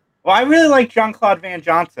 Yes. Well, I really like Jean-Claude Van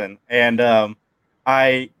Johnson, and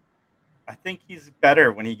I think he's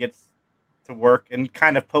better when he gets to work and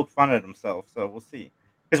kind of poke fun at himself. So we'll see.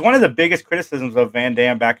 Because one of the biggest criticisms of Van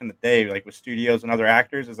Damme back in the day, like with studios and other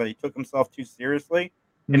actors, is that he took himself too seriously,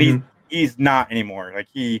 and he's not anymore. Like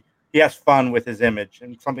he has fun with his image,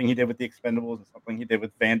 and something he did with the Expendables and something he did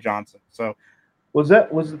with Van Johnson. So was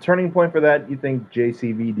the turning point for that? You think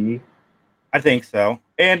JCVD? I think so,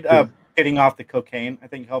 and getting off the cocaine, I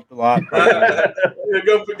think helped a lot. Yeah,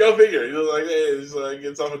 go figure. He's like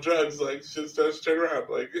gets off of drugs, like shit starts to turn around.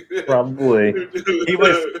 Like probably he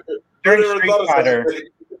was during Street Fighter.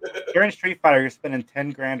 During Street Fighter, you're spending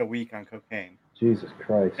 $10,000 a week on cocaine. Jesus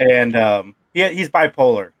Christ! And he's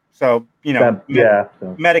bipolar, so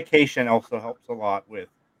so medication also helps a lot with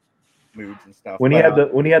moods and stuff. When he had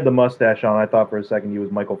the mustache on, I thought for a second he was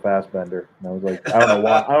Michael Fassbender, and I was like, I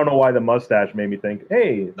don't know why the mustache made me think,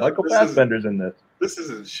 hey, Michael Fassbender's in this. This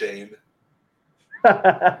isn't Shane.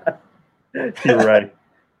 You're right.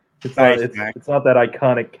 It's not that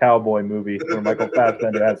iconic cowboy movie where Michael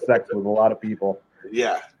Fassbender has sex with a lot of people.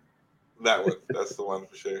 Yeah, that one. That's the one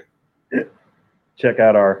for sure. Check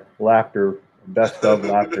out our best of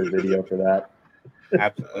laughter video for that.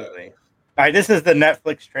 Absolutely. All right, this is the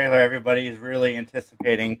Netflix trailer everybody is really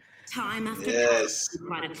anticipating. Time after time, you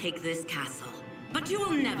try to take this castle, but you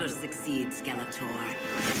will never succeed, Skeletor.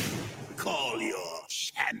 Call your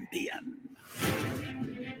champion.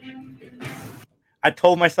 I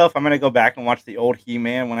told myself I'm going to go back and watch the old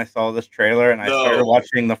He-Man when I saw this trailer, and I started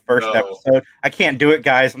watching the first episode. I can't do it,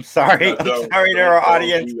 guys. I'm sorry. I'm sorry to our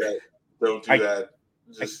audience. Don't do that.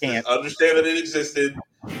 Just understand that it existed.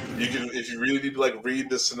 You can, if you really need to read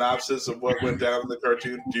the synopsis of what went down in the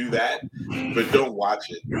cartoon, do that. But don't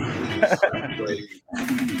watch it.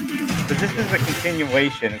 But this is a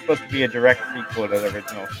continuation. It's supposed to be a direct sequel to the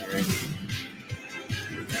original series.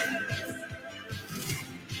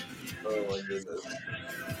 Oh my goodness.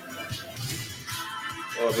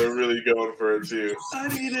 Oh, they're really going for it too. I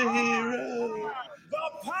need a hero. The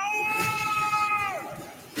power!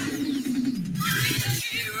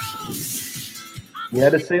 You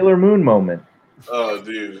had a Sailor Moon moment. Oh,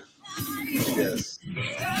 dude. Yes.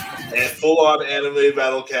 And full-on anime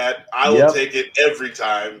Battle Cat. I will take it every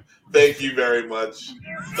time. Thank you very much.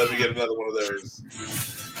 Let me get another one of those.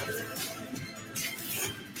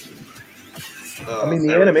 I mean,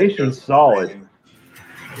 the animation's solid.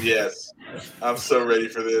 Yes. I'm so ready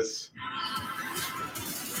for this.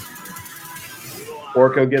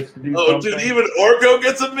 Orko gets to do something. Oh, dude, even Orko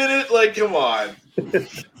gets a minute? Like, come on.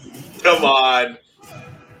 Come on.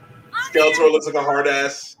 Skeletor looks like a hard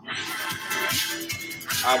ass.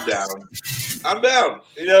 I'm down. I'm down.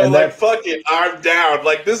 You know, fuck it. I'm down.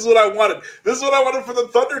 Like, this is what I wanted. This is what I wanted for the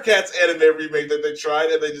Thundercats anime remake that they tried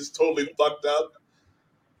and they just totally fucked up.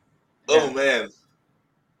 Oh, man.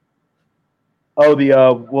 Oh,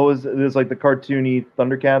 what was it? It was like the cartoony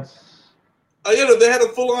Thundercats? Oh, yeah, no, they had a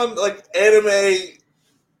full-on, anime,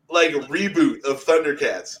 reboot of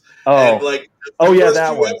Thundercats. Oh. And,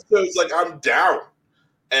 that one. Episodes, I'm down.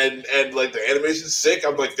 And the animation's sick.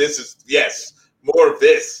 I'm like, yes, more of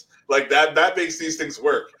this. That makes these things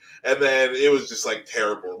work. And then it was just,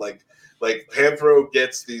 terrible. Like Panthro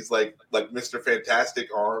gets these, Mr.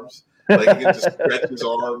 Fantastic arms. He can just stretch his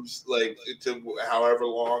arms, to however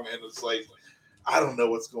long. And it's I don't know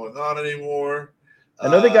what's going on anymore. I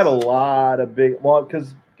know they got a lot of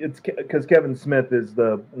because Kevin Smith is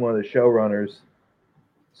one of the showrunners,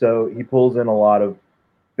 so he pulls in a lot of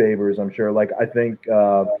favors. I'm sure. Like I think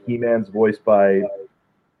He-Man's voiced by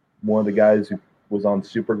one of the guys who was on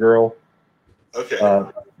Supergirl. Okay.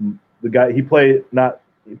 The guy he played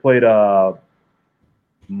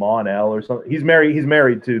Mon-El or something. He's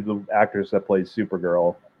married to the actress that plays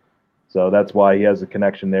Supergirl. So that's why he has a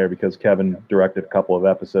connection there, because Kevin directed a couple of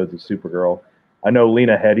episodes of Supergirl. I know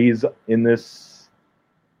Lena Headey's in this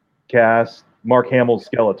cast. Mark Hamill's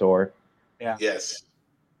Skeletor. Yeah. Yes.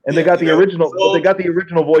 And they got the original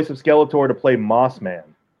voice of Skeletor to play Mossman.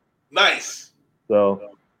 Nice.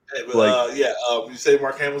 So hey, but, you say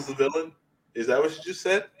Mark Hamill's the villain? Is that what you just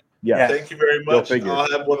said? Yeah. Thank you very much.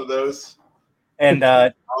 I'll have one of those. And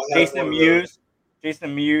Jason Mewes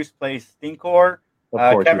plays Stinkor.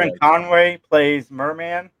 Kevin Conroy plays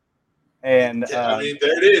Merman. And there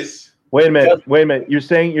it is. Wait a minute. You're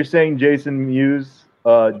saying Jason Mewes,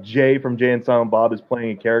 Jay from Jay and Silent Bob, is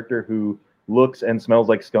playing a character who looks and smells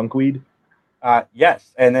like skunkweed?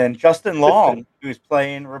 Yes. And then Justin Long, who's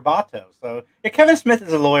playing Roboto. So Kevin Smith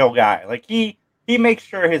is a loyal guy. Like he makes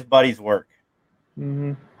sure his buddies work.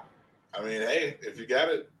 Mm-hmm. I mean, hey, if you got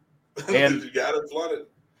it, and, if you got it, flood it.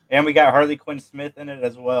 And we got Harley Quinn Smith in it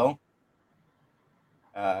as well.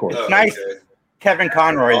 It's nice. Okay. Kevin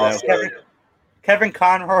Conroy, though. Kevin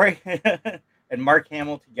Conroy and Mark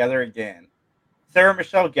Hamill together again. Sarah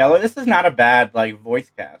Michelle Gellar. This is not a bad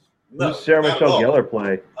voice cast. No, who's Sarah Michelle Gellar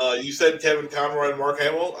play? You said Kevin Conroy and Mark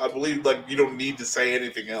Hamill. I believe you don't need to say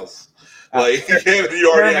anything else.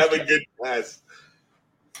 You already have a good cast.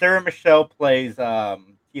 Sarah Michelle plays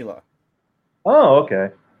Teela. Oh, okay.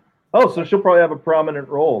 Oh, so she'll probably have a prominent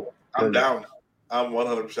role. I'm down. I'm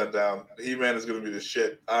 100% down. He-Man is going to be the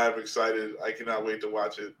shit. I'm excited. I cannot wait to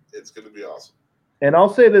watch it. It's going to be awesome. And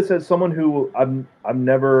I'll say this as someone who I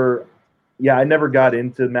never got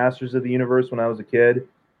into Masters of the Universe when I was a kid.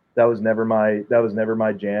 That was never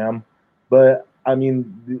my jam. But I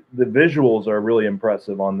mean, the visuals are really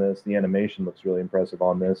impressive on this. The animation looks really impressive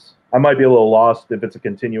on this. I might be a little lost if it's a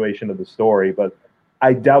continuation of the story, but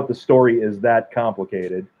I doubt the story is that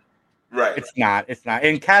complicated. Right. It's not.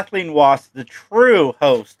 And Kathleen Wass, the true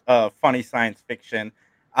host of Funny Science Fiction,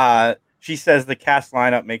 she says the cast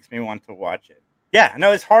lineup makes me want to watch it. Yeah,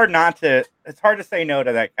 no, it's hard to say no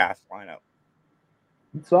to that cast lineup.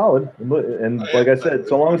 It's solid. And like I said,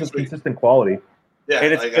 so long as it's consistent quality. Yeah,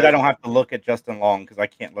 and it's good I don't have to look at Justin Long because I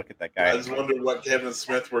can't look at that guy. I just wondered what Kevin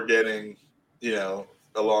Smith were getting,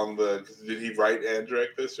 along did he write and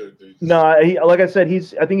direct this, or did he like I said,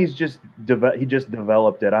 I think he just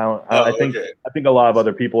developed it. I think a lot of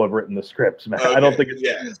other people have written the scripts, man. Okay. I don't think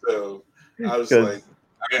it's so I was like,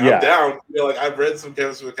 I'm down. I've read some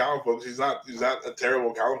Kevin Smith comic books. He's not a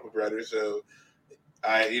terrible comic book writer, so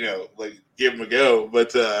I give him a go.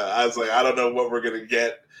 But I was like, I don't know what we're gonna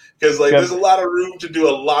get. Because there's a lot of room to do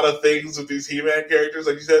a lot of things with these He-Man characters.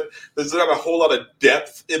 Like you said, there's not a whole lot of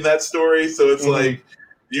depth in that story. So it's like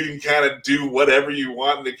you can kind of do whatever you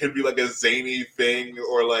want, and it could be like a zany thing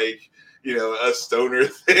or a stoner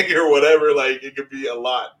thing or whatever. It could be a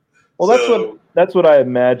lot. Well, that's what I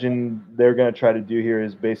imagine they're going to try to do here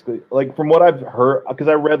is basically from what I've heard, because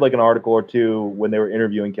I read an article or two when they were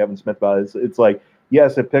interviewing Kevin Smith about it. It's like,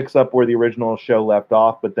 yes, it picks up where the original show left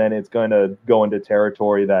off, but then it's going to go into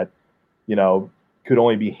territory that, could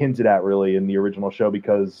only be hinted at really in the original show,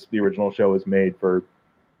 because the original show was made for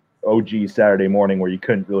OG Saturday morning, where you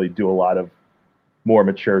couldn't really do a lot of more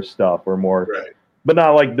mature stuff or more, right. But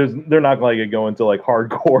not they're not going to go into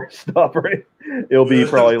hardcore stuff, right? It'll be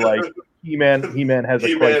probably He-Man has a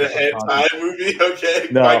hentai movie, okay?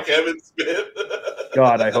 No. By Kevin Smith.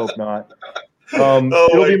 God, I hope not. Oh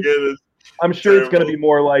my goodness. I'm sure it's going to be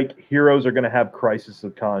more heroes are going to have crisis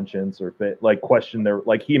of conscience or question their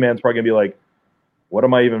He-Man's probably going to be what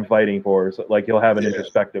am I even fighting for? So, he'll have an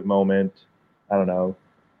introspective moment. I don't know.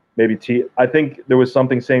 Maybe I think there was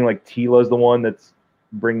something saying Teela's the one that's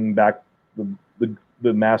bringing back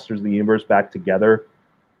the Masters of the Universe back together.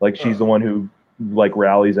 She's the one who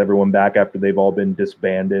rallies everyone back after they've all been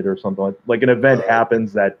disbanded or something. An event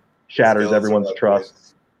happens that shatters everyone's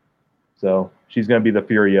trust. So she's going to be the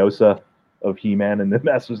Furiosa of He-Man and the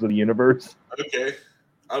Masters of the Universe. Okay,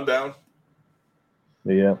 I'm down.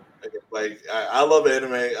 Yeah. I love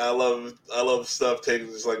anime. I love stuff taken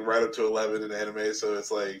just right up to 11 in anime. So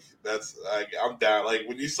it's I'm down.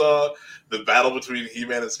 When you saw the battle between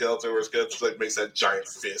He-Man and Skeletor, where Skeletor makes that giant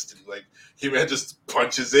fist and He-Man just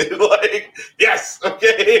punches it. Yes,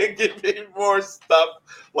 okay, give me more stuff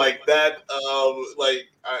like that.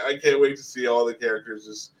 I can't wait to see all the characters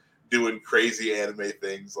just doing crazy anime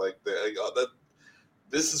things like that. Like, oh,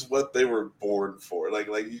 this is what they were born for. Like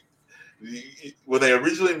when they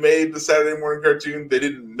originally made the Saturday morning cartoon, they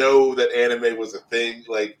didn't know that anime was a thing.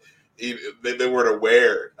 Like they weren't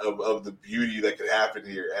aware of the beauty that could happen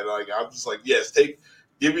here. And like I'm just like, yes,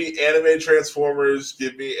 give me anime Transformers,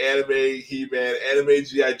 give me anime He-Man, anime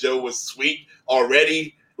G.I. Joe was sweet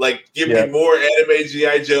already. Like, give me more anime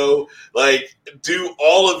G.I. Joe. Like, do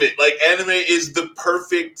all of it. Like, anime is the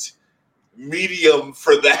perfect medium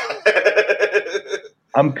for that.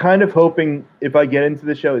 I'm kind of hoping, if I get into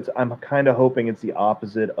the show, I'm kind of hoping it's the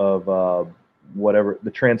opposite of whatever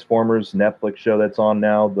the Transformers Netflix show that's on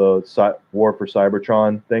now, the War for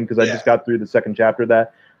Cybertron thing, because I just got through the second chapter of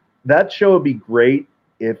that. That show would be great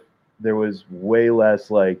if there was way less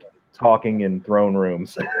like talking in throne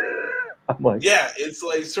rooms. I'm like, yeah, it's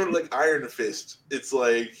like sort of like Iron Fist. It's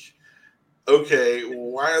like, okay,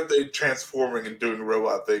 why aren't they transforming and doing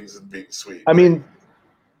robot things and being sweet? I mean,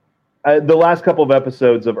 the last couple of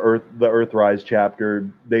episodes of the Earthrise chapter,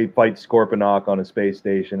 they fight Scorponok on a space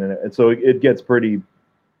station, and so it gets pretty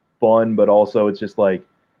fun, but also it's just like,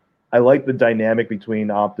 I like the dynamic between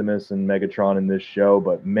Optimus and Megatron in this show,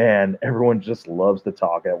 but man, everyone just loves to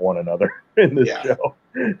talk at one another in this show.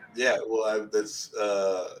 Yeah, well, that's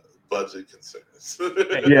budget concerns.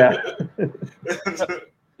 Yeah.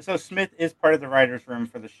 So Smith is part of the writer's room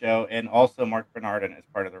for the show, and also Mark Bernardin is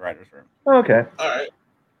part of the writer's room. Okay. All right.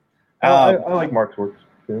 I like Mark's work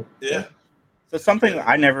too. Yeah. So something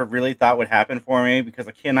I never really thought would happen for me, because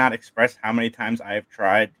I cannot express how many times I've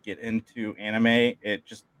tried to get into anime. It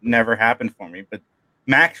just never happened for me. But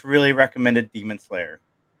Max really recommended Demon Slayer.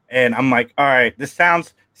 And I'm like, all right, this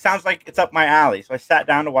sounds like it's up my alley. So I sat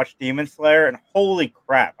down to watch Demon Slayer, and holy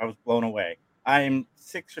crap, I was blown away. I'm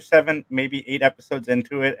 6 or 7, maybe 8 episodes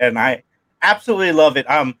into it, and I absolutely love it.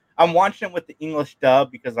 I'm watching it with the English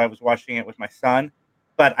dub because I was watching it with my son.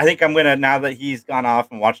 But I think I'm going to, now that he's gone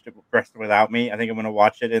off and watched it rest without me, I think I'm going to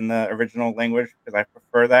watch it in the original language because I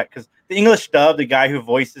prefer that. Because the English dub, the guy who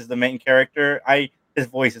voices the main character, his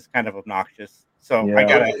voice is kind of obnoxious. So I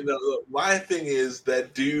got to. My thing is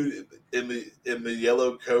that dude in the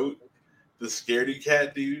yellow coat, the scaredy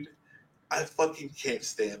cat dude, I fucking can't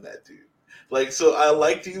stand that dude. Like, so I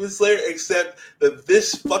like Demon Slayer, except that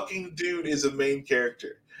this fucking dude is a main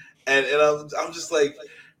character. And I'm just like,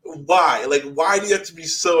 why? Like, why do you have to be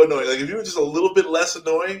so annoying? Like, if you were just a little bit less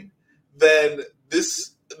annoying, then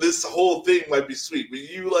this whole thing might be sweet. But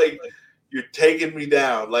you're taking me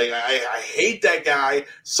down. Like, I hate that guy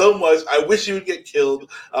so much. I wish he would get killed.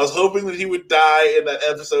 I was hoping that he would die in that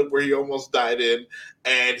episode where he almost died in,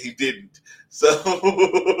 and he didn't.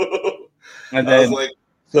 So, and then, I was like,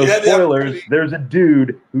 so spoilers, there's a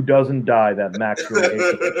dude who doesn't die that Max really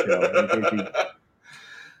hates the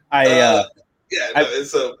show.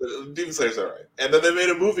 Demon Slayer's all right. And then they made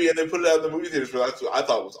a movie and they put it out in the movie theaters, which I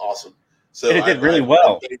thought was awesome. So it did really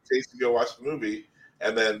well. I made Chase to go watch the movie,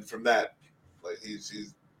 and then from that, like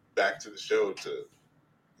he's back to the show because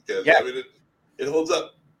I mean it holds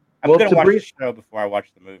up. I'm going to watch the show before I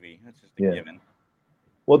watch the movie. That's just a given.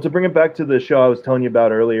 Well, to bring it back to the show I was telling you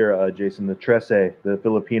about earlier, Jason, the Trece, the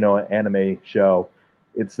Filipino anime show,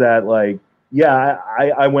 it's that like,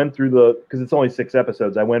 I went through because it's only 6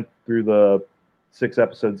 episodes. I went through the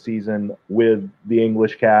 6-episode season with the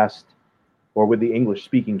English cast, or with the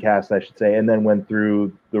English-speaking cast, I should say, and then went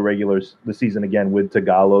through the season again with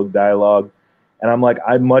Tagalog dialogue. And I'm like,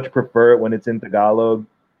 I much prefer it when it's in Tagalog,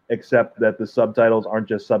 except that the subtitles aren't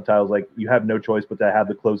just subtitles. Like, you have no choice but to have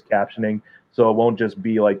the closed captioning, so it won't just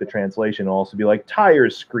be like the translation. It'll also be like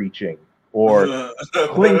tires screeching or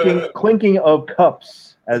clinking of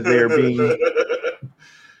cups as they are being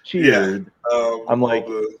cheered. I'm like,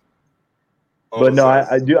 but no,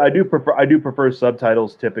 I do prefer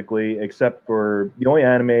subtitles typically, except for the only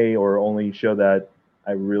anime or only show that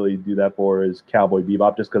I really do that for is Cowboy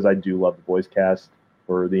Bebop, just because I do love the voice cast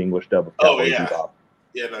for the English dub of Cowboy Bebop.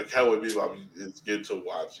 Yeah, no, Cowboy Bebop is good to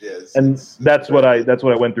watch. Yeah, that's what I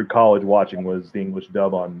went through college watching, was the English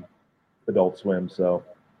dub on Adult Swim. So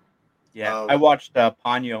yeah, I watched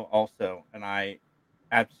Ponyo also, and I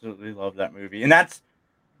absolutely love that movie, and that's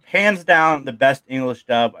hands down the best English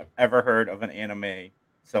dub I've ever heard of an anime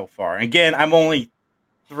so far. And again, I'm only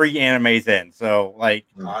 3 animes in, so like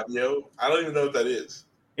Ponyo, I don't even know what that is.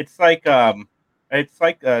 It's like a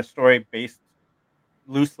story based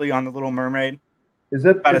loosely on The Little Mermaid. Is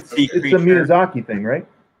that it's a Miyazaki thing, right?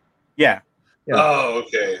 Yeah. Oh,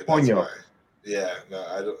 okay. That's Ponyo. why. Yeah, no,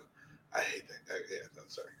 I don't. I hate that guy. Yeah, I'm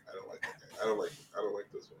sorry. I don't like that guy. I don't like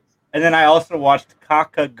this one. And then I also watched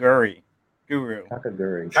Kakaguri.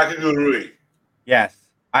 Kakaguri. Kakaguri. Yes,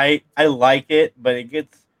 I like it, but it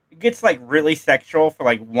gets it gets like really sexual for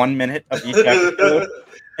like 1 minute of each episode.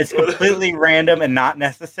 It's completely random and not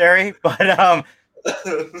necessary, but no, that's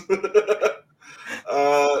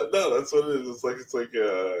what it is. It's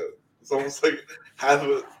it's almost like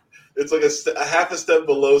it's like a half a step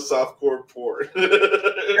below softcore porn.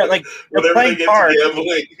 yeah, like Whenever playing they get cards, to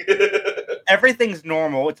gambling, everything's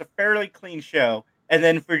normal. It's a fairly clean show, and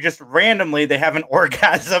then for just randomly they have an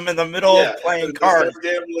orgasm in the middle of playing cards.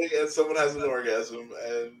 Gambling, and someone has an orgasm,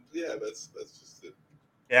 and yeah, that's just it.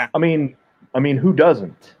 Yeah, I mean, who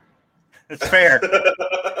doesn't? it's fair.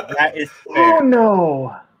 That is Oh fair.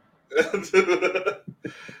 no!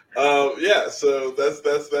 Yeah, so that's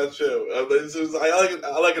that show.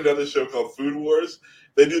 I like another show called Food Wars.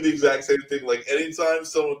 They do the exact same thing. Like anytime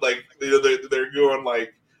someone they're going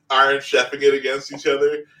like Iron Chefing it against each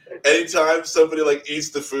other. Anytime somebody like eats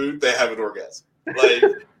the food, they have an orgasm. Like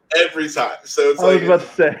every time. So it's I was about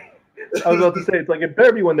to say it's like it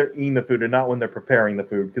better be when they're eating the food and not when they're preparing the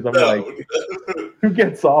food, because I'm like, who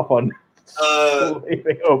gets off on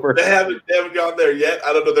over? They haven't gone there yet.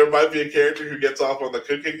 I don't know. There might be a character who gets off on the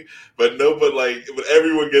cooking, but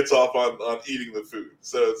everyone gets off on eating the food.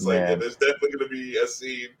 So it's like there's definitely going to be a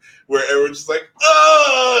scene where everyone's just like,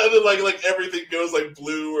 oh, and then like everything goes like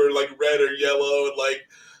blue or like red or yellow, and like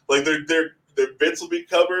their bits will be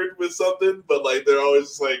covered with something, but like they're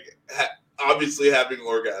always like obviously having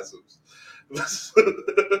orgasms. All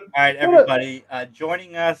right, everybody.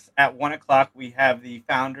 Joining us at 1:00, we have the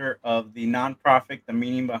founder of the nonprofit, the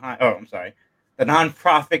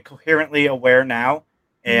nonprofit Coherently Aware Now,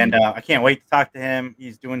 and I can't wait to talk to him.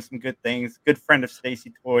 He's doing some good things. Good friend of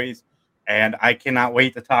Stacy Toys, and I cannot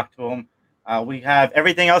wait to talk to him. We have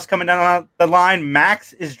everything else coming down the line.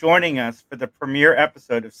 Max is joining us for the premiere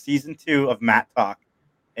episode of season 2 of Matt Talk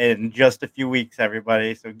in just a few weeks,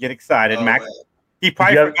 everybody. So get excited, Max. Man. He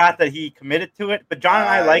probably forgot that he committed to it, but John and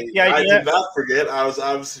I like the idea. I did not forget. I was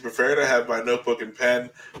obviously prepared. I have my notebook and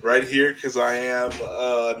pen right here because I am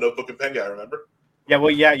a notebook and pen guy, remember? Yeah,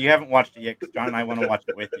 well, yeah, you haven't watched it yet because John and I want to watch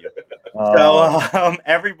it with you. So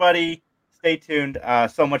everybody stay tuned.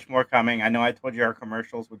 So much more coming. I know I told you our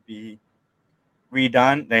commercials would be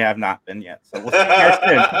redone. They have not been yet. So we'll see you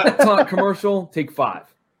guys soon. Commercial, take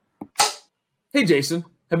 5. Hey, Jason,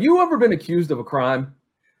 have you ever been accused of a crime?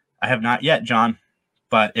 I have not yet, John.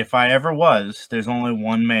 But if I ever was, there's only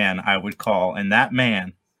one man I would call, and that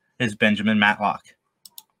man is Benjamin Matlock.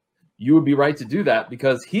 You would be right to do that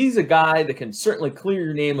because he's a guy that can certainly clear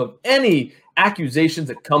your name of any accusations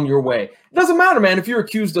that come your way. It doesn't matter, man, if you're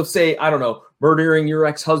accused of, say, I don't know, murdering your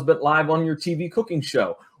ex-husband live on your TV cooking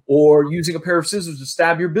show, or using a pair of scissors to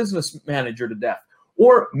stab your business manager to death,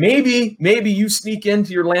 or maybe you sneak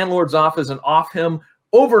into your landlord's office and off him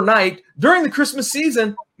overnight during the Christmas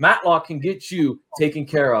season. Matlock can get you taken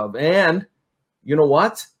care of. And you know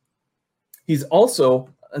what? He's also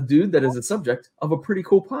a dude that is the subject of a pretty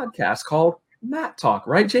cool podcast called Matt Talk,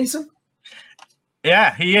 right, Jason?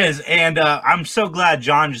 Yeah, he is. And I'm so glad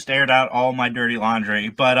John just aired out all my dirty laundry.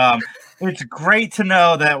 But it's great to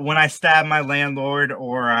know that when I stab my landlord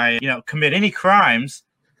or I, commit any crimes,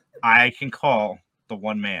 I can call the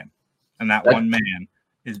one man. And that one man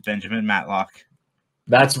is Benjamin Matlock.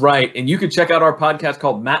 That's right. And you can check out our podcast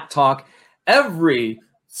called Matt Talk every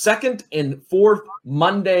second and fourth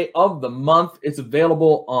Monday of the month. It's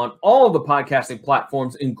available on all of the podcasting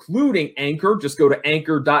platforms, including Anchor. Just go to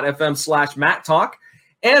anchor.fm/Matt Talk.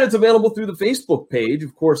 And it's available through the Facebook page.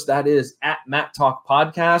 Of course, that is at Matt Talk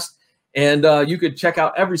Podcast. And you could check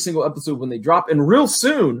out every single episode when they drop. And real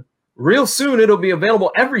soon, it'll be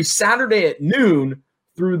available every Saturday at noon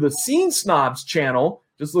through the Scene Snobs channel.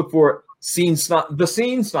 Just look for the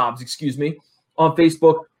Scene Snobs, on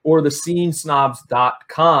Facebook or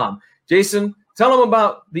thescenesnobs.com. Jason, tell them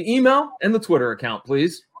about the email and the Twitter account,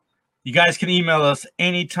 please. You guys can email us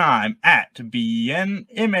anytime at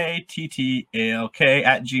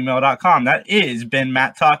benmattalk@gmail.com. That is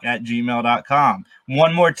benmattalk@gmail.com.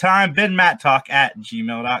 One more time,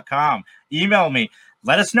 benmattalk@gmail.com. Email me.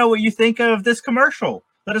 Let us know what you think of this commercial.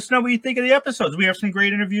 Let us know what you think of the episodes. We have some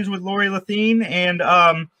great interviews with Lori Lathine and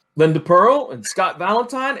Linda Pearl and Scott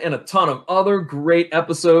Valentine and a ton of other great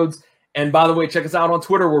episodes. And by the way, check us out on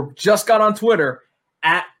Twitter. We're just got on Twitter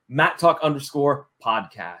at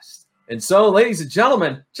MattTalk_podcast. And so, ladies and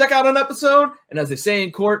gentlemen, check out an episode. And as they say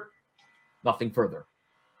in court, nothing further.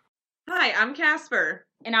 Hi, I'm Casper.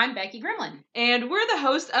 And I'm Becky Gremlin. And we're the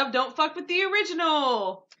hosts of Don't Fuck With the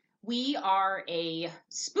Original. We are a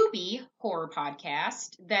spoopy horror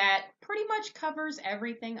podcast that pretty much covers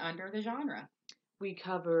everything under the genre. We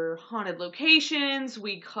cover haunted locations.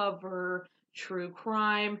 We cover true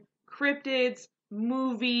crime, cryptids,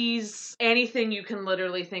 movies, anything you can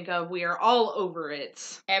literally think of. We are all over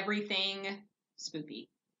it. Everything spoopy.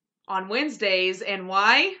 On Wednesdays, and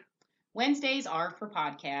why? Wednesdays are for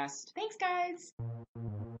podcast. Thanks, guys.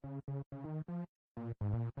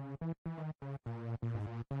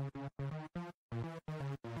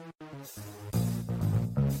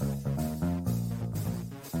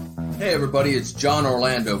 Hey everybody, it's John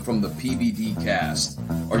Orlando from the PBD Cast.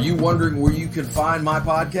 Are you wondering where you can find my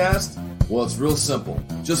podcast? Well, it's real simple.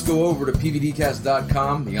 Just go over to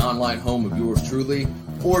pbdcast.com, the online home of yours truly,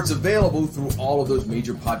 or it's available through all of those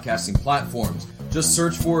major podcasting platforms. Just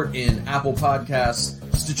search for it in Apple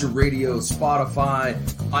Podcasts, Stitcher Radio, Spotify,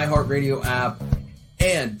 iHeartRadio app,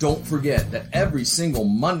 and don't forget that every single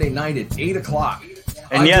Monday night at 8 o'clock,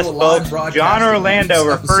 and yes, folks, John Orlando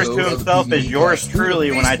refers to himself as yours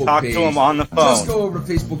truly when I talk to him on the phone. Just go over to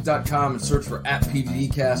Facebook.com and search for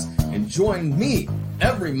 @PBDcast and join me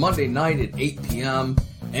every Monday night at 8 p.m.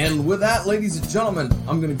 And with that, ladies and gentlemen,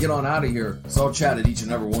 I'm going to get on out of here. So I'll chat at each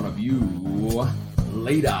and every one of you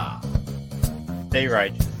later. Stay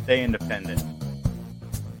righteous. Stay independent.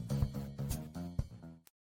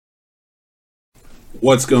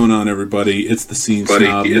 What's going on, everybody? It's the Scene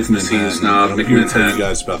Snob, Nick Manhattan. I'm here to tell you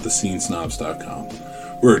guys about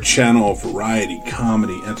thescenesnobs.com. We're a channel of variety,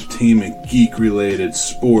 comedy, entertainment, geek-related,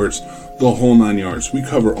 sports, the whole 9 yards. We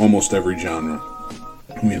cover almost every genre.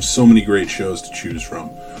 And we have so many great shows to choose from.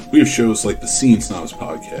 We have shows like the Scene Snobs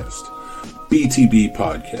Podcast, BTB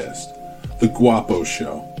Podcast, The Guapo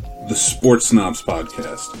Show, the Sports Snobs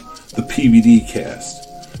Podcast, the PBD Cast,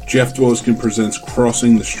 Jeff Dwoskin presents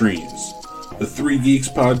Crossing the Streams, the Three Geeks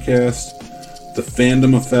Podcast, the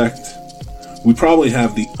Fandom Effect. We probably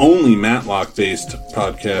have the only Matlock-based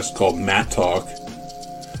podcast called Matt Talk,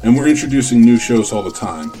 and we're introducing new shows all the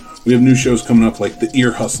time. We have new shows coming up like the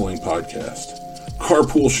Ear Hustling Podcast,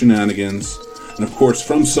 Carpool Shenanigans, and of course,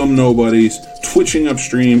 From Some Nobodies, Twitching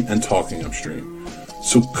Upstream and Talking Upstream.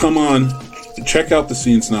 So come on, check out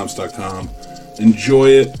thescenesnobs.com, enjoy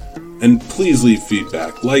it, and please leave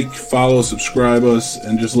feedback. Like, follow, subscribe us,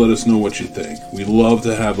 and just let us know what you think. We love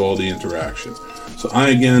to have all the interaction. So I,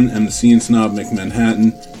 again, am the Scene Snob, Nick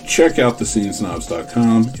Manhattan. Check out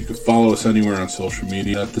thescenesnobs.com. You can follow us anywhere on social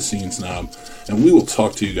media at The Scene Snob, and we will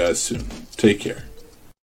talk to you guys soon. Take care.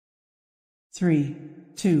 3,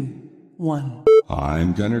 2, 1.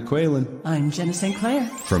 I'm Gunnar Quaylen. I'm Jenna St. Clair.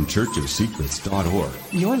 From churchofsecrets.org.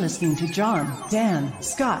 You're listening to John, Dan,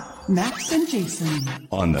 Scott, Max, and Jason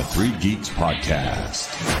on the Three Geeks Podcast.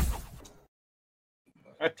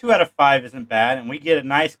 2 out of 5 isn't bad, and we get a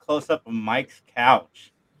nice close-up of Mike's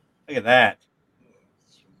couch. Look at that.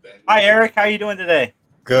 Hi, Eric. How you doing today?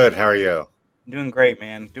 Good. How are you? Doing great,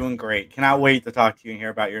 man. Doing great. Cannot wait to talk to you and hear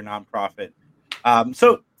about your nonprofit.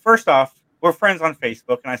 So, first off, we're friends on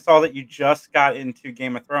Facebook, and I saw that you just got into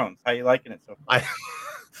Game of Thrones. How you liking it so far?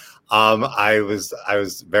 I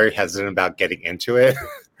was very hesitant about getting into it.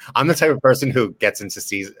 I'm the type of person who gets into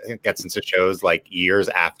shows like years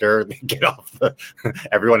after they get off.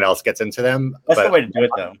 Everyone else gets into them. That's the way to do it,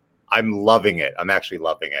 though. I'm loving it. I'm actually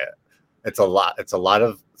loving it. It's a lot. It's a lot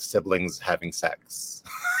of siblings having sex.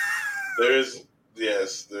 There's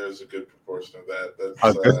a good proportion of that.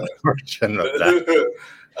 That's, a good proportion of that.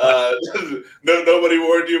 Nobody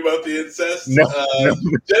warned you about the incest.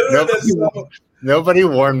 Nobody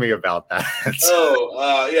warned me about that.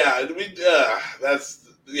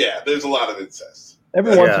 There's a lot of incest.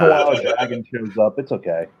 Every once in a while, a dragon shows up. It's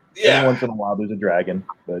okay. Yeah. Every once in a while, there's a dragon,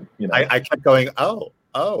 but you know. I kept going. Oh.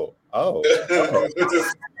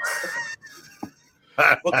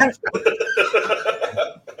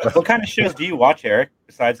 What kind of shows do you watch, Eric?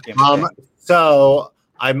 Besides Game of Thrones? So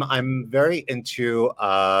I'm very into.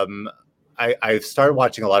 I've started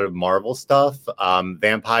watching a lot of Marvel stuff,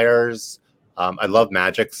 vampires. I love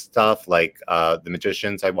magic stuff, like The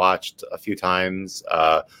Magicians. I watched a few times.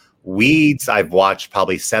 Weeds. I've watched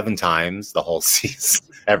probably 7 times the whole season.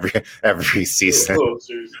 Every season.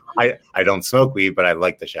 I don't smoke weed, but I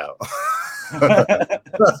like the show.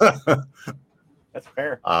 That's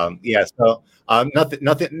fair. So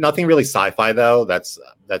nothing really sci-fi though. That's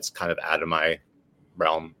kind of out of my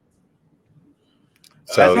realm.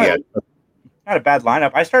 So not a bad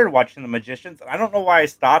lineup. I started watching The Magicians. I don't know why I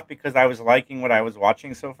stopped, because I was liking what I was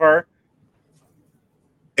watching so far.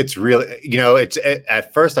 It's really,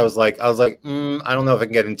 at first I was like, I don't know if I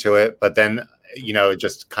can get into it, but then, it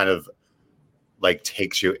just kind of like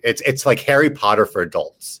takes you. It's like Harry Potter for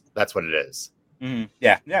adults. That's what it is. Mm-hmm.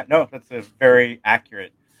 Yeah. No, that's very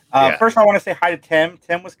accurate. First, I want to say hi to Tim.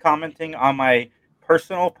 Tim was commenting on my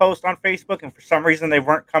personal post on Facebook, and for some reason they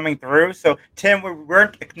weren't coming through. So, Tim, we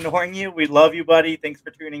weren't ignoring you. We love you, buddy. Thanks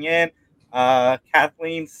for tuning in.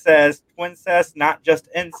 Kathleen says twincest, not just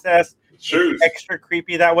incest. Truth. It's extra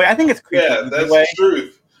creepy that way. I think it's creepy. Yeah, that's way, the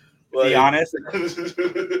truth. To be honest.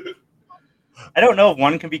 I don't know if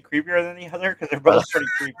one can be creepier than the other because they're both pretty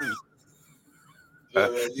creepy.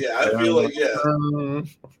 Yeah, I feel like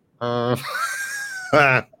I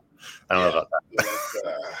don't know about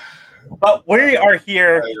that. But we are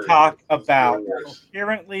here to talk about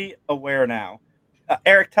Coherently Aware Now.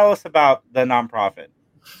 Eric, tell us about the nonprofit.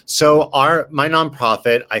 So my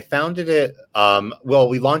nonprofit, I founded it.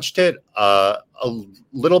 We launched it a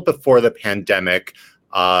little before the pandemic.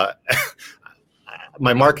 My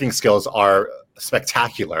marketing skills are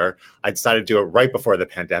spectacular. I decided to do it right before the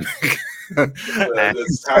pandemic.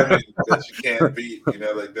 That's timing that you can't beat. You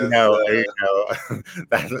know, like that's, there you go.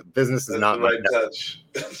 That business is not the right touch.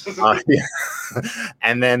 Yeah.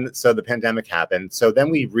 And then, so the pandemic happened. So then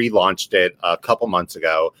we relaunched it a couple months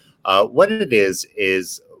ago. What it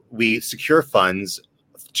is we secure funds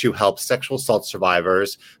to help sexual assault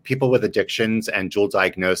survivors, people with addictions and dual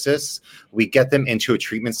diagnosis. We get them into a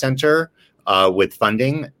treatment center with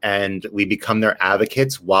funding, and we become their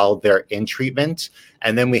advocates while they're in treatment.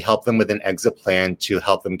 And then we help them with an exit plan to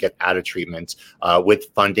help them get out of treatment with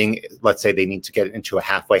funding. Let's say they need to get into a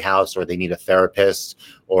halfway house, or they need a therapist,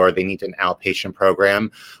 or they need an outpatient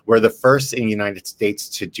program. We're the first in the United States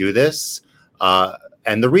to do this.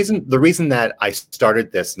 And the reason that I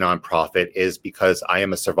started this nonprofit is because I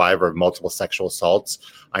am a survivor of multiple sexual assaults.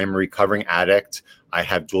 I am a recovering addict. I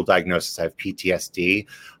have dual diagnosis. I have PTSD.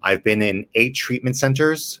 I've been in 8 treatment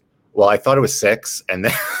centers. Well, I thought it was 6, and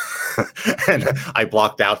then and I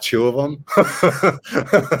blocked out 2 of them.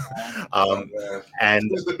 And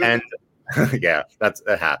yeah,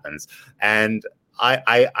 that happens. And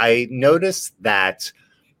I noticed that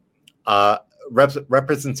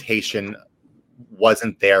representation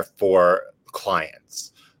wasn't there for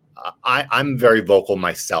clients. I'm very vocal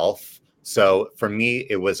myself, so for me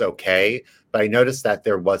it was okay. But I noticed that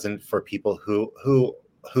there wasn't for people who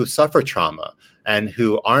suffer trauma and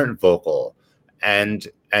who aren't vocal, and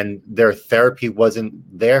their therapy wasn't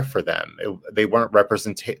there for them. They weren't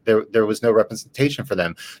there was no representation for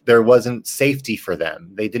them. There wasn't safety for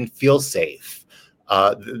them. They didn't feel safe.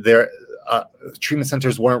 Their treatment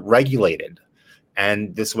centers weren't regulated.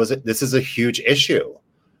 And this is a huge issue.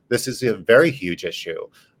 This is a very huge issue.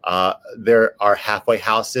 There are halfway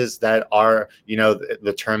houses that are,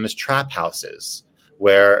 the term is trap houses,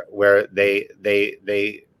 where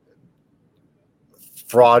they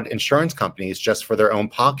fraud insurance companies just for their own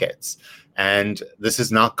pockets. And this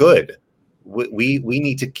is not good. We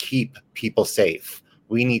need to keep people safe.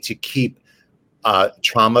 We need to keep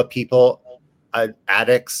trauma people,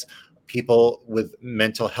 addicts, people with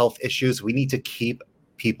mental health issues. We need to keep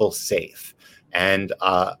people safe. And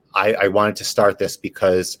I wanted to start this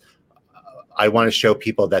because I want to show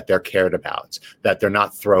people that they're cared about, that they're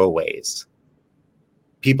not throwaways.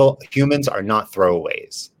 Humans are not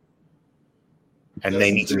throwaways. And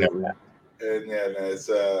they need to know that. And yeah, no,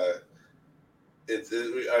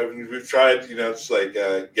 we've tried, just like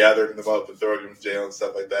gathering them up and throwing them in jail and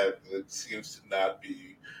stuff like that. It seems to not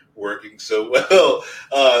be working so well.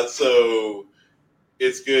 So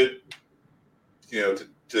it's good,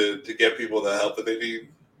 to get people the help that they need,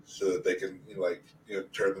 so that they can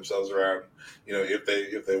turn themselves around,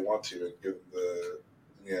 if they want to, and give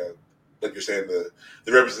them like you're saying, the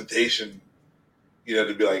representation,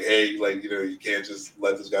 to be like, hey, you can't just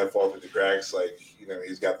let this guy fall through the cracks.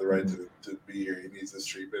 He's got the right to be here. He needs this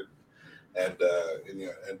treatment, and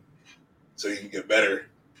so he can get better,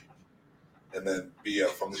 and then be a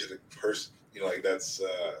functioning person. That's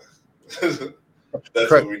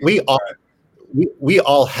correct. We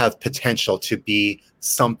all have potential to be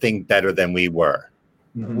something better than we were.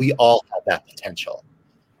 Mm-hmm. We all have that potential,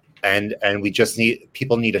 and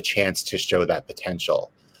people need a chance to show that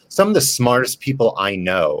potential. Some of the smartest people I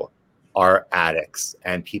know are addicts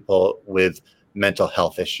and people with mental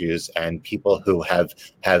health issues and people who have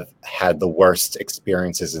had the worst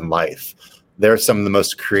experiences in life. They're some of the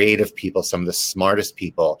most creative people, some of the smartest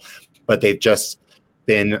people, but they've just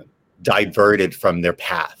been diverted from their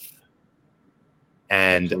path,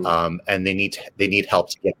 and they need help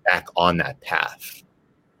to get back on that path.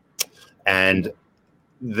 And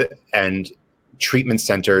treatment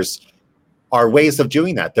centers are ways of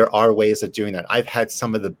doing that. There are ways of doing that. I've had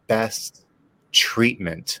some of the best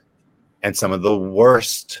treatment and some of the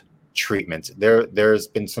worst treatment. There's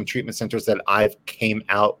been some treatment centers that I've came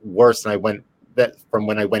out worse than from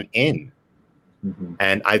when I went in. Mm-hmm.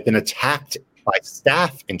 And I've been attacked by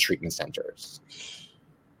staff in treatment centers.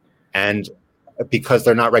 And because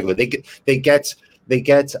they're not regular, they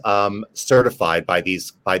certified by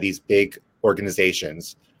these big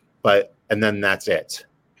organizations, and then that's it.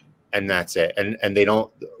 And they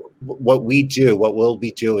don't. What we'll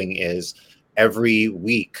be doing is every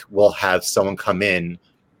week we'll have someone come in,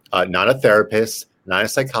 not a therapist, not a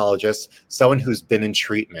psychologist, someone who's been in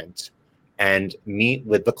treatment, and meet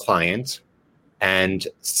with the client and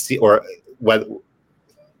see, or whether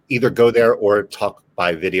either go there or talk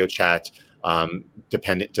by video chat,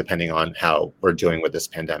 depending on how we're doing with this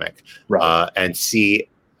pandemic, right. And see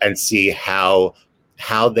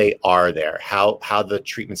how they are there, how the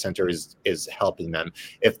treatment center is helping them,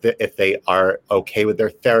 if they are okay with their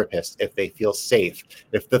therapist, if they feel safe,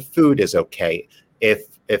 if the food is okay, if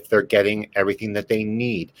they're getting everything that they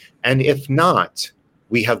need, and if not,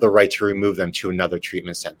 we have the right to remove them to another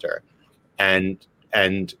treatment center, and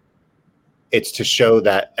it's to show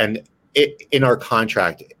that, and in our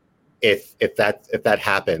contract, if that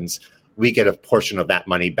happens, we get a portion of that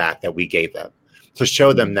money back that we gave them, to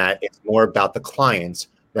show them that it's more about the clients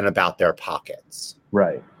than about their pockets.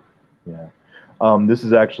 Right. Yeah. This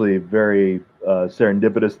is actually very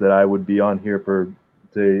serendipitous that I would be on here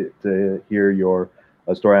to hear your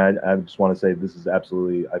story. I just want to say this is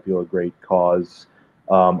absolutely, I feel, a great cause.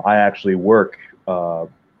 I actually work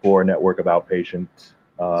for a network of outpatient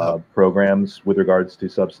programs with regards to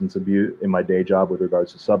substance abuse in my day job, with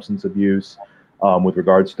regards to substance abuse, with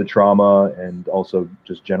regards to trauma, and also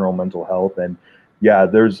just general mental health. And yeah,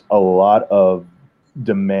 there's a lot of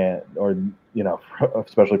demand, or,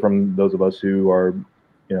 especially from those of us who are,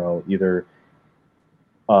 either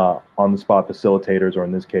on the spot facilitators, or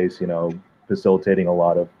in this case, facilitating a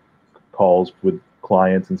lot of calls with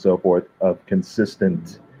clients and so forth, of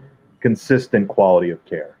consistent quality of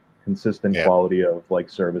care, consistent quality of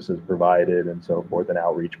services provided and so forth, and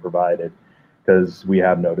outreach provided. Because we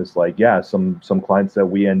have noticed, some clients that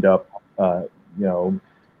we end up,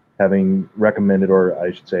 having recommended, or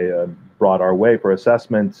I should say, brought our way for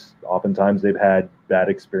assessments, oftentimes they've had bad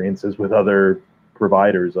experiences with other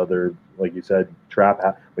providers, like you said,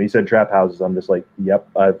 when you said trap houses, I'm just like, yep,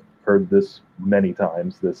 I've heard this many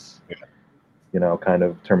times, this, kind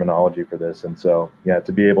of terminology for this. And so,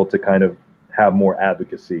 to be able to kind of have more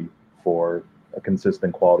advocacy for a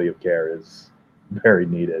consistent quality of care is very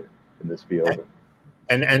needed in this field.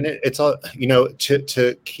 And it's all,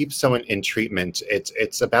 to keep someone in treatment,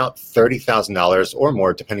 it's about $30,000 or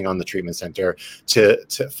more, depending on the treatment center,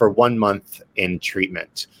 for 1 month in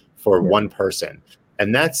treatment for one person.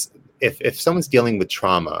 And that's if someone's dealing with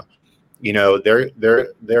trauma,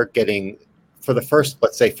 they're getting, for the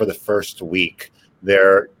first week,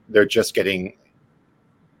 they're just getting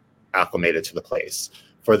acclimated to the place.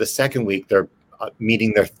 For the second week, they're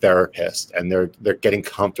meeting their therapist, and they're getting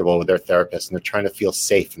comfortable with their therapist, and they're trying to feel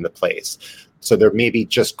safe in the place. So they're maybe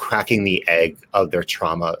just cracking the egg of their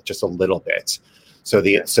trauma just a little bit. So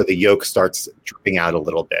the yolk starts dripping out a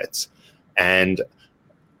little bit. And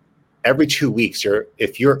every 2 weeks,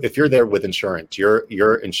 if you're there with insurance,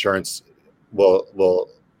 your insurance will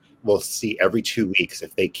see every 2 weeks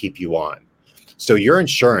if they keep you on. So your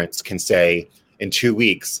insurance can say in 2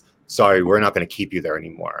 weeks, sorry, we're not going to keep you there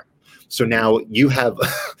anymore. So now you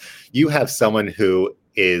have someone who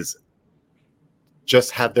is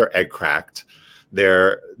just have their egg cracked.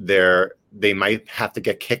 They might have to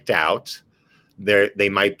get kicked out. They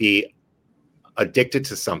might be addicted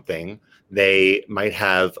to something. They might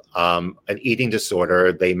have an eating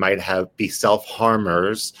disorder. They might be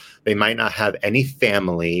self-harmers. They might not have any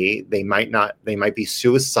family. They might be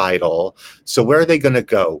suicidal. So where are they going to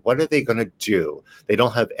go? What are they going to do? They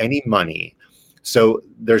don't have any money. So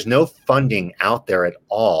there's no funding out there at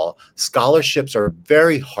all. Scholarships are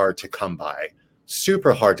very hard to come by,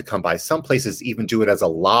 super hard to come by. Some places even do it as a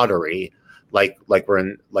lottery, like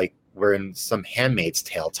we're in some Handmaid's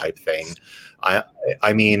Tale type thing.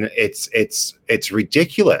 I mean, it's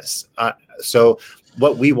ridiculous. So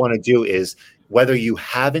what we want to do is, whether you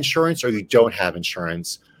have insurance or you don't have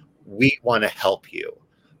insurance, we want to help you.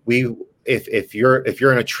 If you're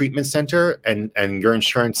in a treatment center and your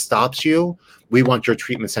insurance stops you, we want your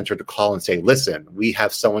treatment center to call and say, listen, we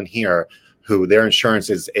have someone here who their insurance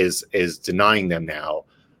is denying them now.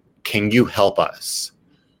 Can you help us?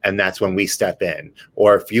 And that's when we step in.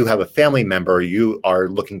 Or if you have a family member, you are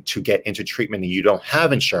looking to get into treatment and you don't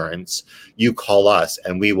have insurance, you call us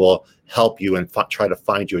and we will help you and try to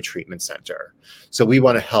find you a treatment center. So we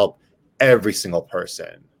want to help every single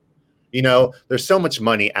person. There's so much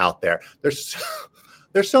money out there. There's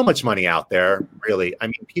so much money out there, really. I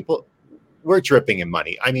mean, we're dripping in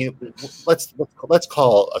money. I mean, let's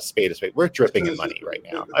call a spade a spade. We're dripping in money right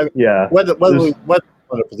now. Whether we want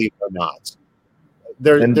to believe it or not.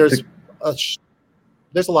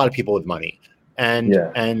 there's a lot of people with money, and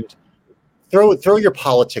Yeah. and throw your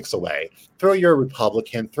politics away, throw your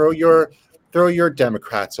Republican, throw your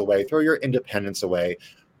Democrats away, throw your independents away.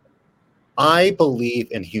 I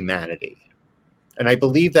believe in humanity, and I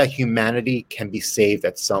believe that humanity can be saved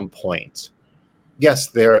at some point. Yes,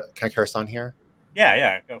 can I curse on here?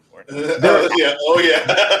 Yeah, go for it.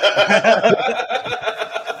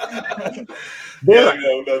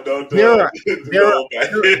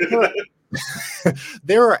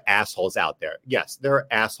 There are assholes out there. Yes, there are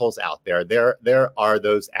assholes out there. There are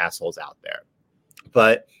those assholes out there.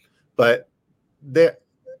 But there,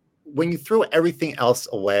 when you throw everything else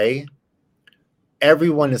away,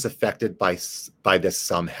 everyone is affected by this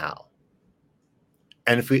somehow.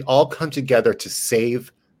 And if we all come together to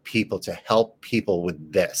save people, to help people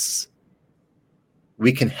with this,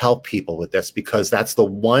 we can help people with this, because that's the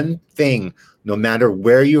one thing, no matter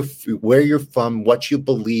where you're from, what you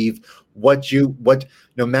believe, no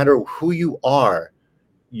matter who you are,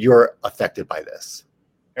 you're affected by this.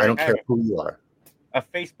 I don't care who you are. A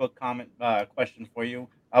Facebook comment question for you.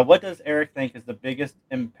 What does Eric think is the biggest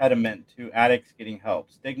impediment to addicts getting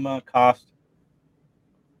help? Stigma, cost?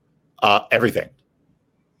 Everything.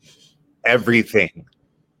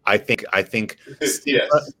 I think yes.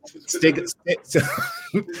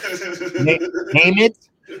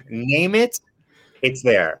 Name it, it's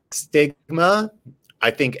there. Stigma. I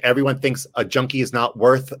think everyone thinks a junkie is not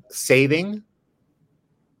worth saving.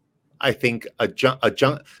 I think for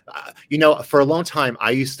a long time,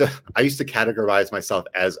 I used to categorize myself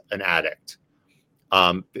as an addict,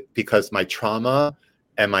 because my trauma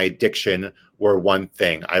and my addiction were one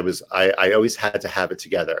thing. I always had to have it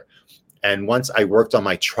together. And once I worked on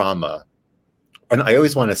my trauma, and I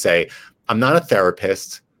always want to say, I'm not a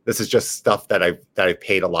therapist. This is just stuff that I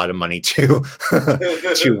paid a lot of money to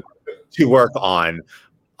to work on,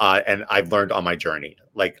 and I've learned on my journey.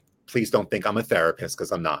 Like, please don't think I'm a therapist,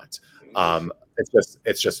 because I'm not.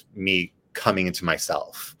 It's just me coming into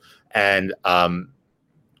myself. And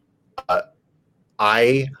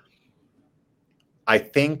I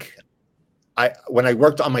think when I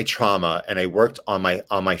worked on my trauma and I worked on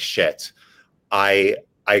my shit, I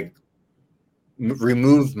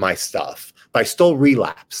removed my stuff, but I still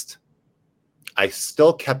relapsed. I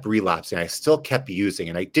still kept relapsing. I still kept using,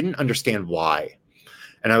 and I didn't understand why.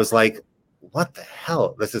 And I was like, what the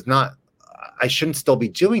hell? This is not, I shouldn't still be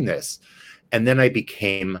doing this. And then I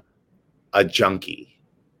became a junkie.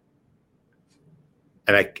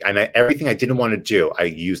 And I everything I didn't want to do, I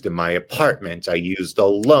used in my apartment. I used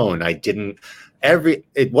alone.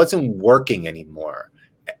 It wasn't working anymore.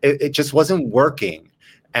 It just wasn't working.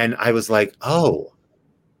 And I was like, oh,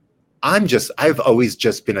 I've always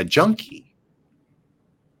just been a junkie.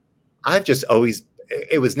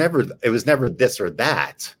 It was never this or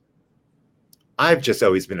that. I've just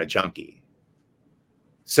always been a junkie.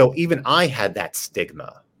 So even I had that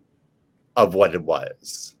stigma of what it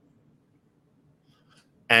was.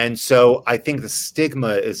 And so I think the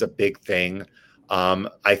stigma is a big thing.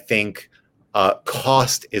 I think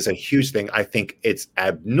cost is a huge thing. I think it's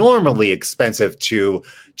abnormally expensive to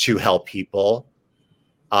help people.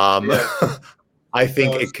 I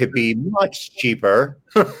think it could be much cheaper.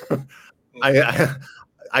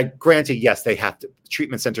 I granted, yes,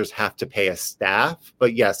 treatment centers have to pay a staff,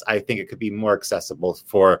 but yes, I think it could be more accessible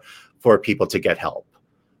for people to get help.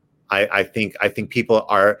 I think people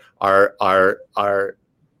are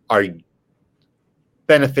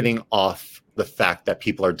benefiting off the fact that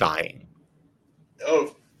people are dying.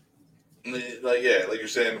 Oh, like you're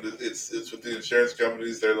saying, it's with the insurance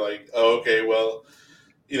companies. They're like, oh, okay, well,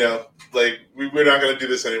 like we're not going to do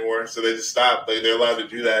this anymore, so they just stop. Like, they're allowed to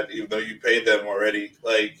do that even though you paid them already.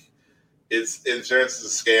 Like, insurance is a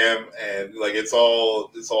scam, and like it's all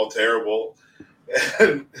terrible.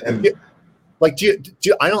 Like,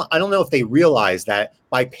 I don't know if they realize that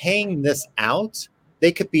by paying this out,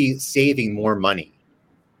 they could be saving more money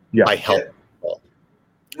by helping people.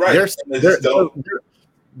 Right.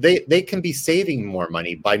 They can be saving more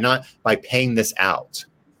money by paying this out.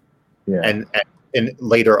 Yeah. And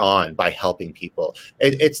later on by helping people. I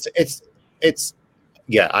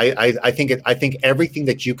think everything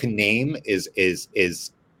that you can name is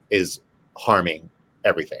harming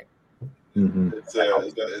everything. Mm-hmm. Did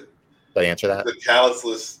I answer that? The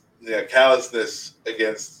callousness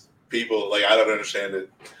against people. Like, I don't understand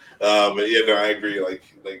it. But I agree. Like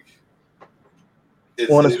it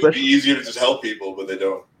would be easier to just help people, but they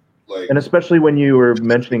don't. Like, and especially when you were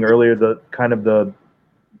mentioning earlier the kind of the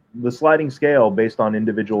sliding scale based on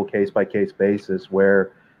individual case by case basis,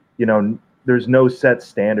 where there's no set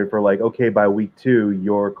standard for like, okay, by week 2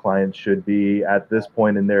 your client should be at this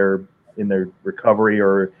point in their in their recovery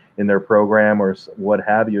or in their program or what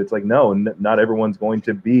have you. It's like, no, not everyone's going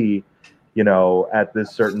to be, you know, at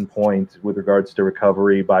this certain point with regards to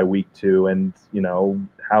recovery by week 2. And, you know,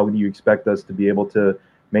 how do you expect us to be able to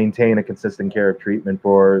maintain a consistent care of treatment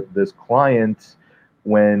for this client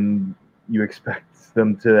when you expect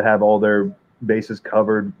them to have all their bases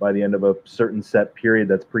covered by the end of a certain set period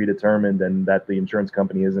that's predetermined and that the insurance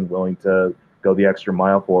company isn't willing to go the extra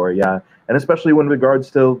mile for? Yeah. And especially when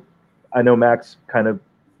regards to, I know Max kind of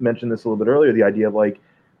mentioned this a little bit earlier, the idea of like,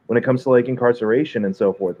 when it comes to like incarceration and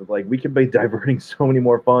so forth, like we could be diverting so many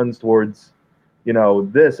more funds towards, you know,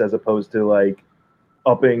 this as opposed to like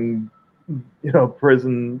upping, you know,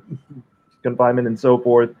 prison confinement and so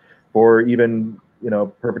forth for even, you know,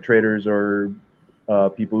 perpetrators or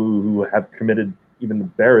people who have committed even the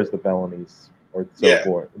barest of felonies or so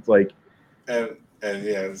forth. It's like, and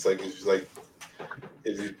yeah, it's like if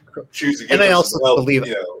you choose to get, and I also believe,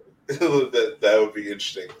 you know, that would be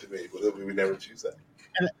interesting to me, but we never choose that.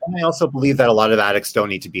 And I also believe that a lot of addicts don't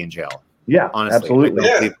need to be in jail. Yeah, honestly, absolutely.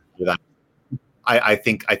 I don't believe that. I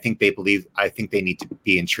think they need to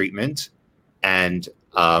be in treatment, and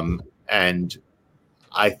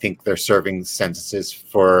I think they're serving sentences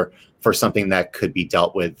for something that could be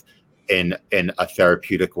dealt with in a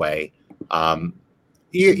therapeutic way.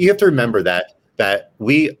 You have to remember that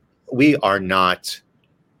we are not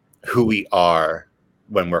who we are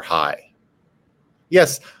when we're high.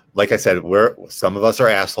 Yes, like I said, some of us are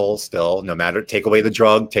assholes still. No matter, take away the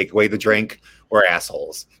drug, take away the drink, we're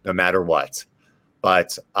assholes no matter what.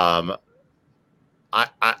 But I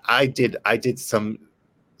did some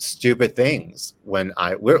stupid things when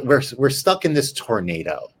we're stuck in this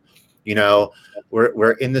tornado. You know,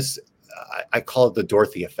 we're in this. I call it the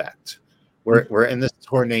Dorothy effect. We're in this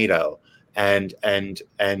tornado, and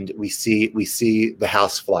we see the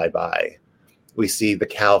house fly by, we see the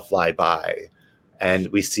cow fly by, and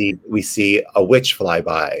we see a witch fly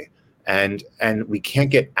by, and we can't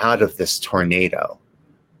get out of this tornado.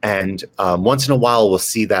 And once in a while, we'll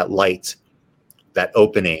see that light, that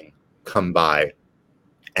opening come by,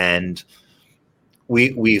 and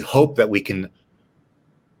we hope that we can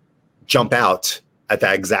jump out at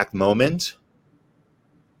that exact moment.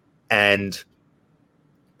 And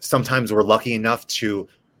sometimes we're lucky enough to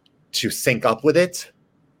sync up with it,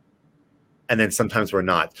 and then sometimes we're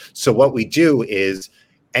not. So what we do is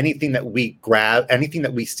anything that we grab, anything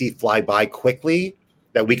that we see fly by quickly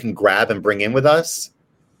that we can grab and bring in with us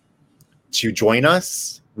to join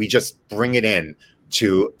us, we just bring it in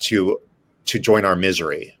to join our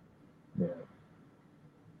misery.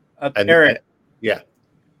 Eric,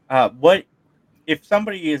 what if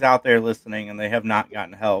somebody is out there listening and they have not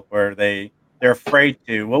gotten help, or they're afraid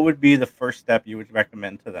to, what would be the first step you would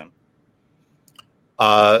recommend to them?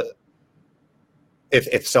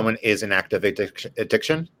 If someone is in active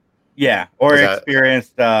addiction, yeah, or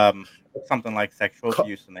experienced something like sexual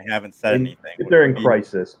abuse and they haven't said anything. If they're in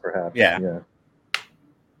crisis, perhaps. Yeah.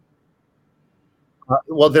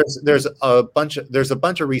 Well, there's a bunch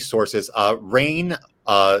of resources. RAINN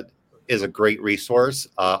is a great resource.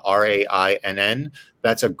 RAINN.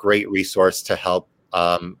 That's a great resource to help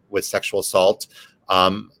with sexual assault.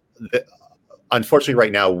 Unfortunately,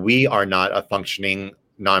 right now we are not a functioning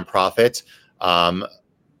nonprofit.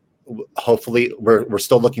 Hopefully, we're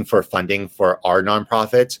still looking for funding for our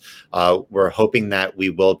nonprofit. We're hoping that we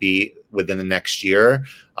will be within the next year.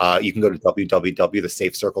 You can go to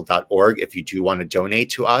www.thesafecircle.org if you do want to donate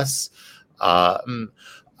to us.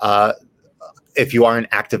 If you are in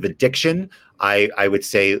active addiction, I would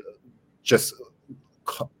say just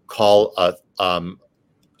call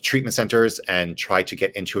treatment centers and try to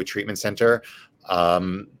get into a treatment center.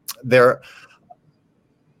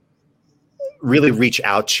 Really reach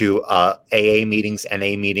out to AA meetings,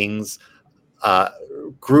 NA meetings,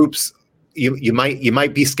 groups. You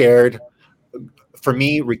might be scared. For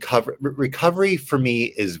me, recovery for me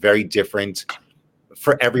is very different.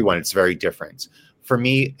 For everyone, it's very different. For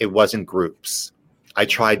me, it wasn't groups. I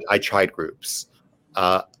tried groups.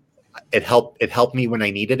 It helped me when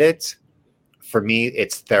I needed it. For me,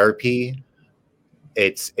 it's therapy.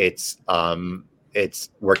 It's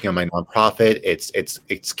working on my nonprofit. It's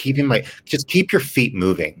keep your feet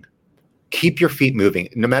moving. Keep your feet moving.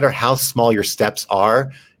 No matter how small your steps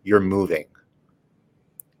are, you're moving.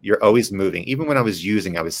 You're always moving. Even when I was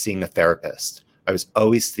using, I was seeing a therapist. I was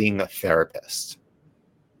always seeing a therapist.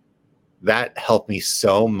 That helped me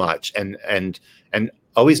so much. And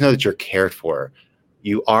always know that you're cared for.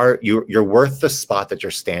 You're worth the spot that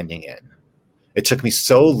you're standing in. It took me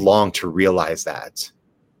so long to realize that.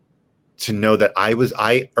 To know that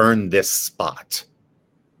I earned this spot.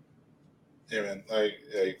 Yeah, man.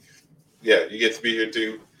 yeah, you get to be here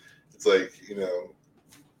too. It's like,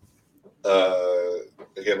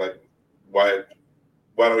 again, like why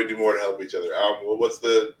don't we do more to help each other? What's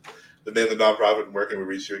the name of the nonprofit and where can we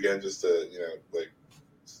reach you again? Just to like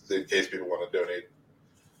in case people want to donate.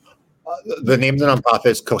 The name of the nonprofit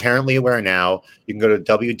is Coherently Aware Now. You can go to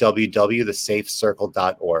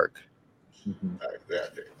www.thesafecircle.org. Mm-hmm. All right, yeah,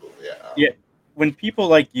 okay, cool. Yeah. When people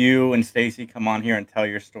like you and Stacy come on here and tell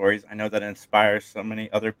your stories, I know that inspires so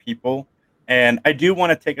many other people. And I do want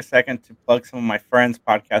to take a second to plug some of my friends'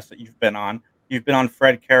 podcasts that you've been on. You've been on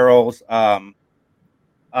Fred Carroll's podcast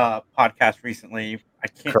recently.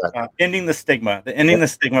 Ending the Stigma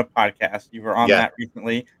podcast. You were on that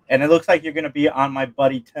recently. And it looks like you're going to be on my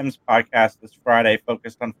buddy Tim's podcast this Friday,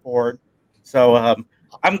 focused on Ford. So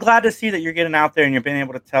I'm glad to see that you're getting out there and you're being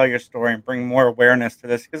able to tell your story and bring more awareness to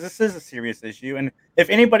this, because this is a serious issue. And if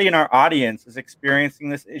anybody in our audience is experiencing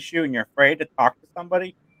this issue and you're afraid to talk to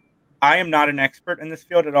somebody, I am not an expert in this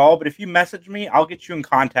field at all. But if you message me, I'll get you in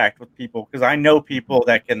contact with people, because I know people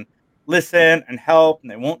that can listen and help, and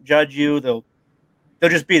they won't judge you. They'll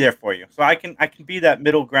just be there for you. So I can be that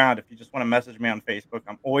middle ground. If you just want to message me on Facebook,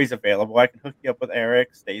 I'm always available. I can hook you up with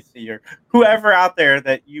Eric, Stacy, or whoever out there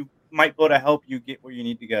that you might be able to help you get where you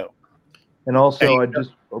need to go. And also, I'm sorry.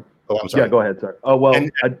 Yeah, go ahead, sir. Oh well. Go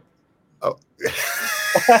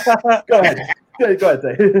ahead. Go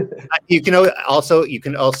ahead. You can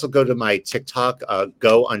also go to my TikTok.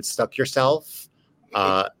 Go Unstuck Yourself,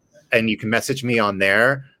 and you can message me on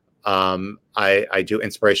there. I do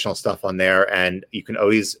inspirational stuff on there, and you can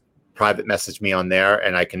always private message me on there,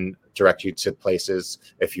 and I can direct you to places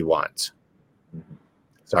if you want.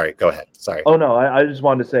 Sorry, go ahead. Sorry. Oh no, I just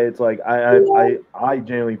wanted to say it's like I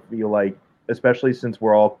genuinely feel like, especially since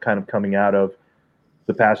we're all kind of coming out of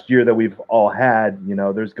the past year that we've all had,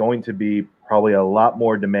 there's going to be probably a lot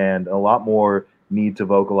more demand, a lot more need to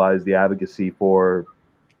vocalize the advocacy for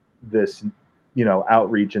this,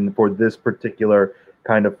 outreach, and for this particular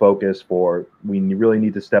kind of focus. We really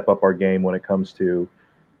need to step up our game when it comes to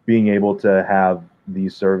being able to have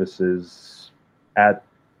these services at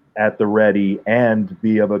the ready and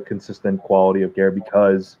be of a consistent quality of care,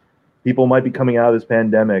 because people might be coming out of this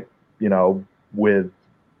pandemic, with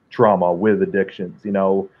trauma, with addictions.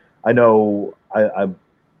 I know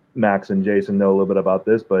Max and Jason know a little bit about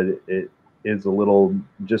this, but it is a little,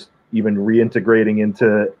 just even reintegrating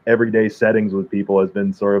into everyday settings with people has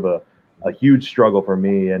been sort of a huge struggle for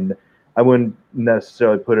me. And I wouldn't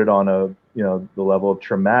necessarily put it on the level of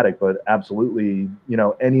traumatic, but absolutely,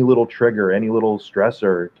 any little trigger, any little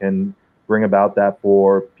stressor can bring about that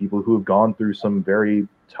for people who have gone through some very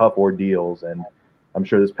tough ordeals. And I'm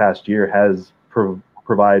sure this past year has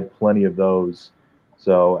provide plenty of those.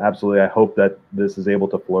 So absolutely, I hope that this is able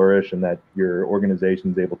to flourish and that your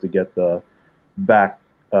organization is able to get the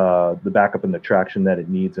backup and the traction that it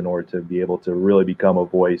needs in order to be able to really become a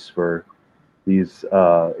voice for these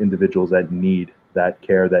individuals that need that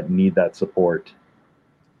care, that need that support.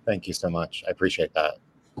 Thank you so much. I appreciate that.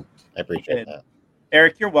 that.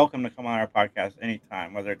 Eric, you're welcome to come on our podcast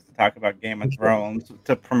anytime, whether it's to talk about Game of Thrones,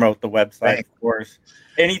 to promote the website, of course,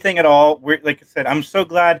 anything at all. Like I said, I'm so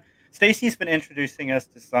glad Stacy's been introducing us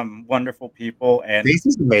to some wonderful people, and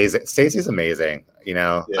Stacy's amazing.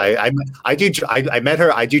 Yeah. I met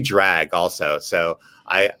her. I do drag also, so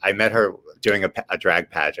I met her doing a drag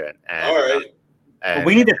pageant. And, all right. Well,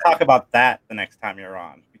 we need to talk about that the next time you're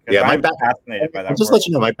on. Yeah, I'm fascinated by that. I'll just let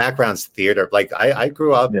you know, my background's theater. Like I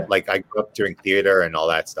grew up, doing theater and all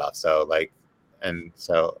that stuff. So you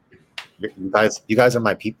guys are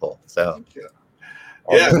my people. So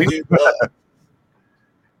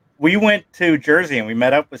we went to Jersey and we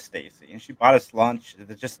met up with Stacy, and she bought us lunch.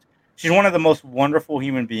 She's one of the most wonderful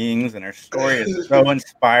human beings, and her story is so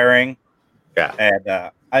inspiring. Yeah.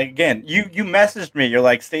 And again, you messaged me. You're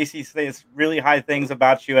like, Stacy says really high things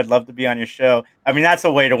about you. I'd love to be on your show. I mean, that's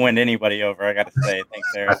a way to win anybody over, I got to say. Thanks,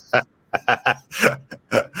 Eric.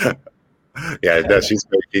 Yeah, no, she's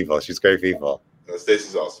great people.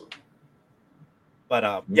 Stacy's awesome.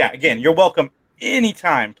 But again, you're welcome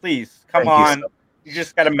anytime. Please come on. You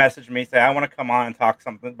just got to message me. Say, I want to come on and talk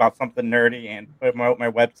about something nerdy and promote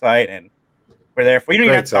my website, and we're there for you. You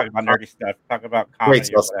don't even have to talk about nerdy stuff. Talk about comedy.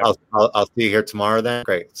 Great. So I'll see you here tomorrow then.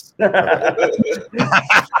 Great.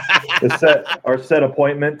 Our set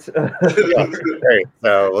appointment. Great.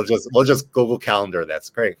 So we'll just Google Calendar. That's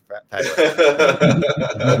great. For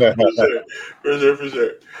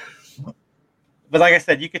sure. But like I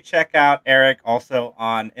said, you could check out Eric also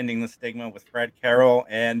on Ending the Stigma with Fred Carroll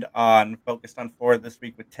and on Focused on Ford this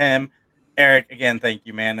week with Tim. Eric, again, thank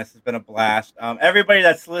you, man. This has been a blast. Everybody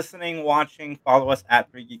that's listening, watching, follow us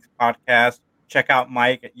at 3 Geeks Podcast. check out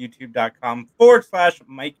Mike at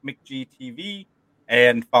youtube.com/Mike McGTV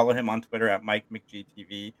and follow him on Twitter at Mike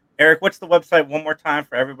McGTV. Eric, what's the website one more time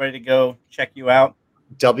for everybody to go check you out?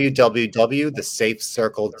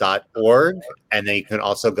 www.thesafecircle.org. And then you can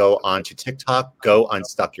also go on to TikTok, Go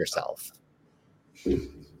Unstuck Yourself.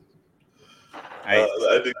 I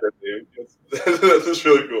think that's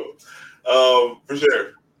really cool. For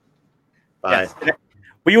sure. Bye. Yes.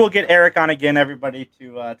 We will get Eric on again, everybody,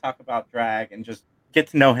 to talk about drag and just get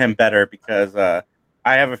to know him better because I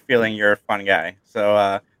have a feeling you're a fun guy.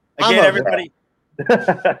 So, again, everybody,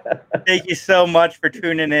 thank you so much for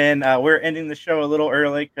tuning in. We're ending the show a little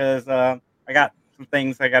early because I got some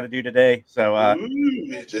things I got to do today. So,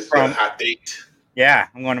 just got a hot date. Yeah,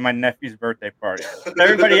 I'm going to my nephew's birthday party. So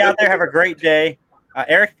everybody out there, have a great day.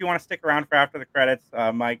 Eric, if you want to stick around for after the credits,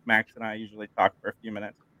 Mike, Max, and I usually talk for a few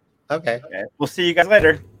minutes. Okay. We'll see you guys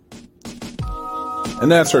later. And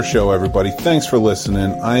that's our show, everybody. Thanks for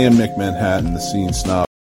listening. I am Mick Manhattan, the Scene Snob.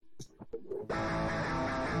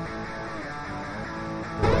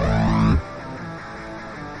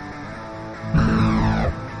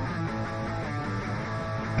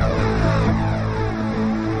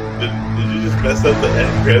 Did you just mess up the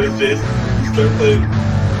end credits, Jason?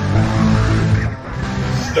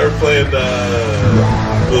 Start playing the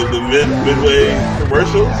midway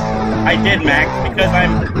commercials. I did, Max, because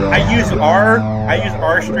I use our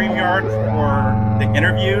StreamYard for the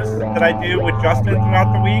interviews that I do with Justin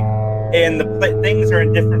throughout the week, and the things are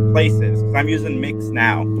in different places because I'm using Mix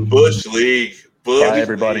now. Bush League. Bye,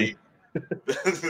 everybody. League.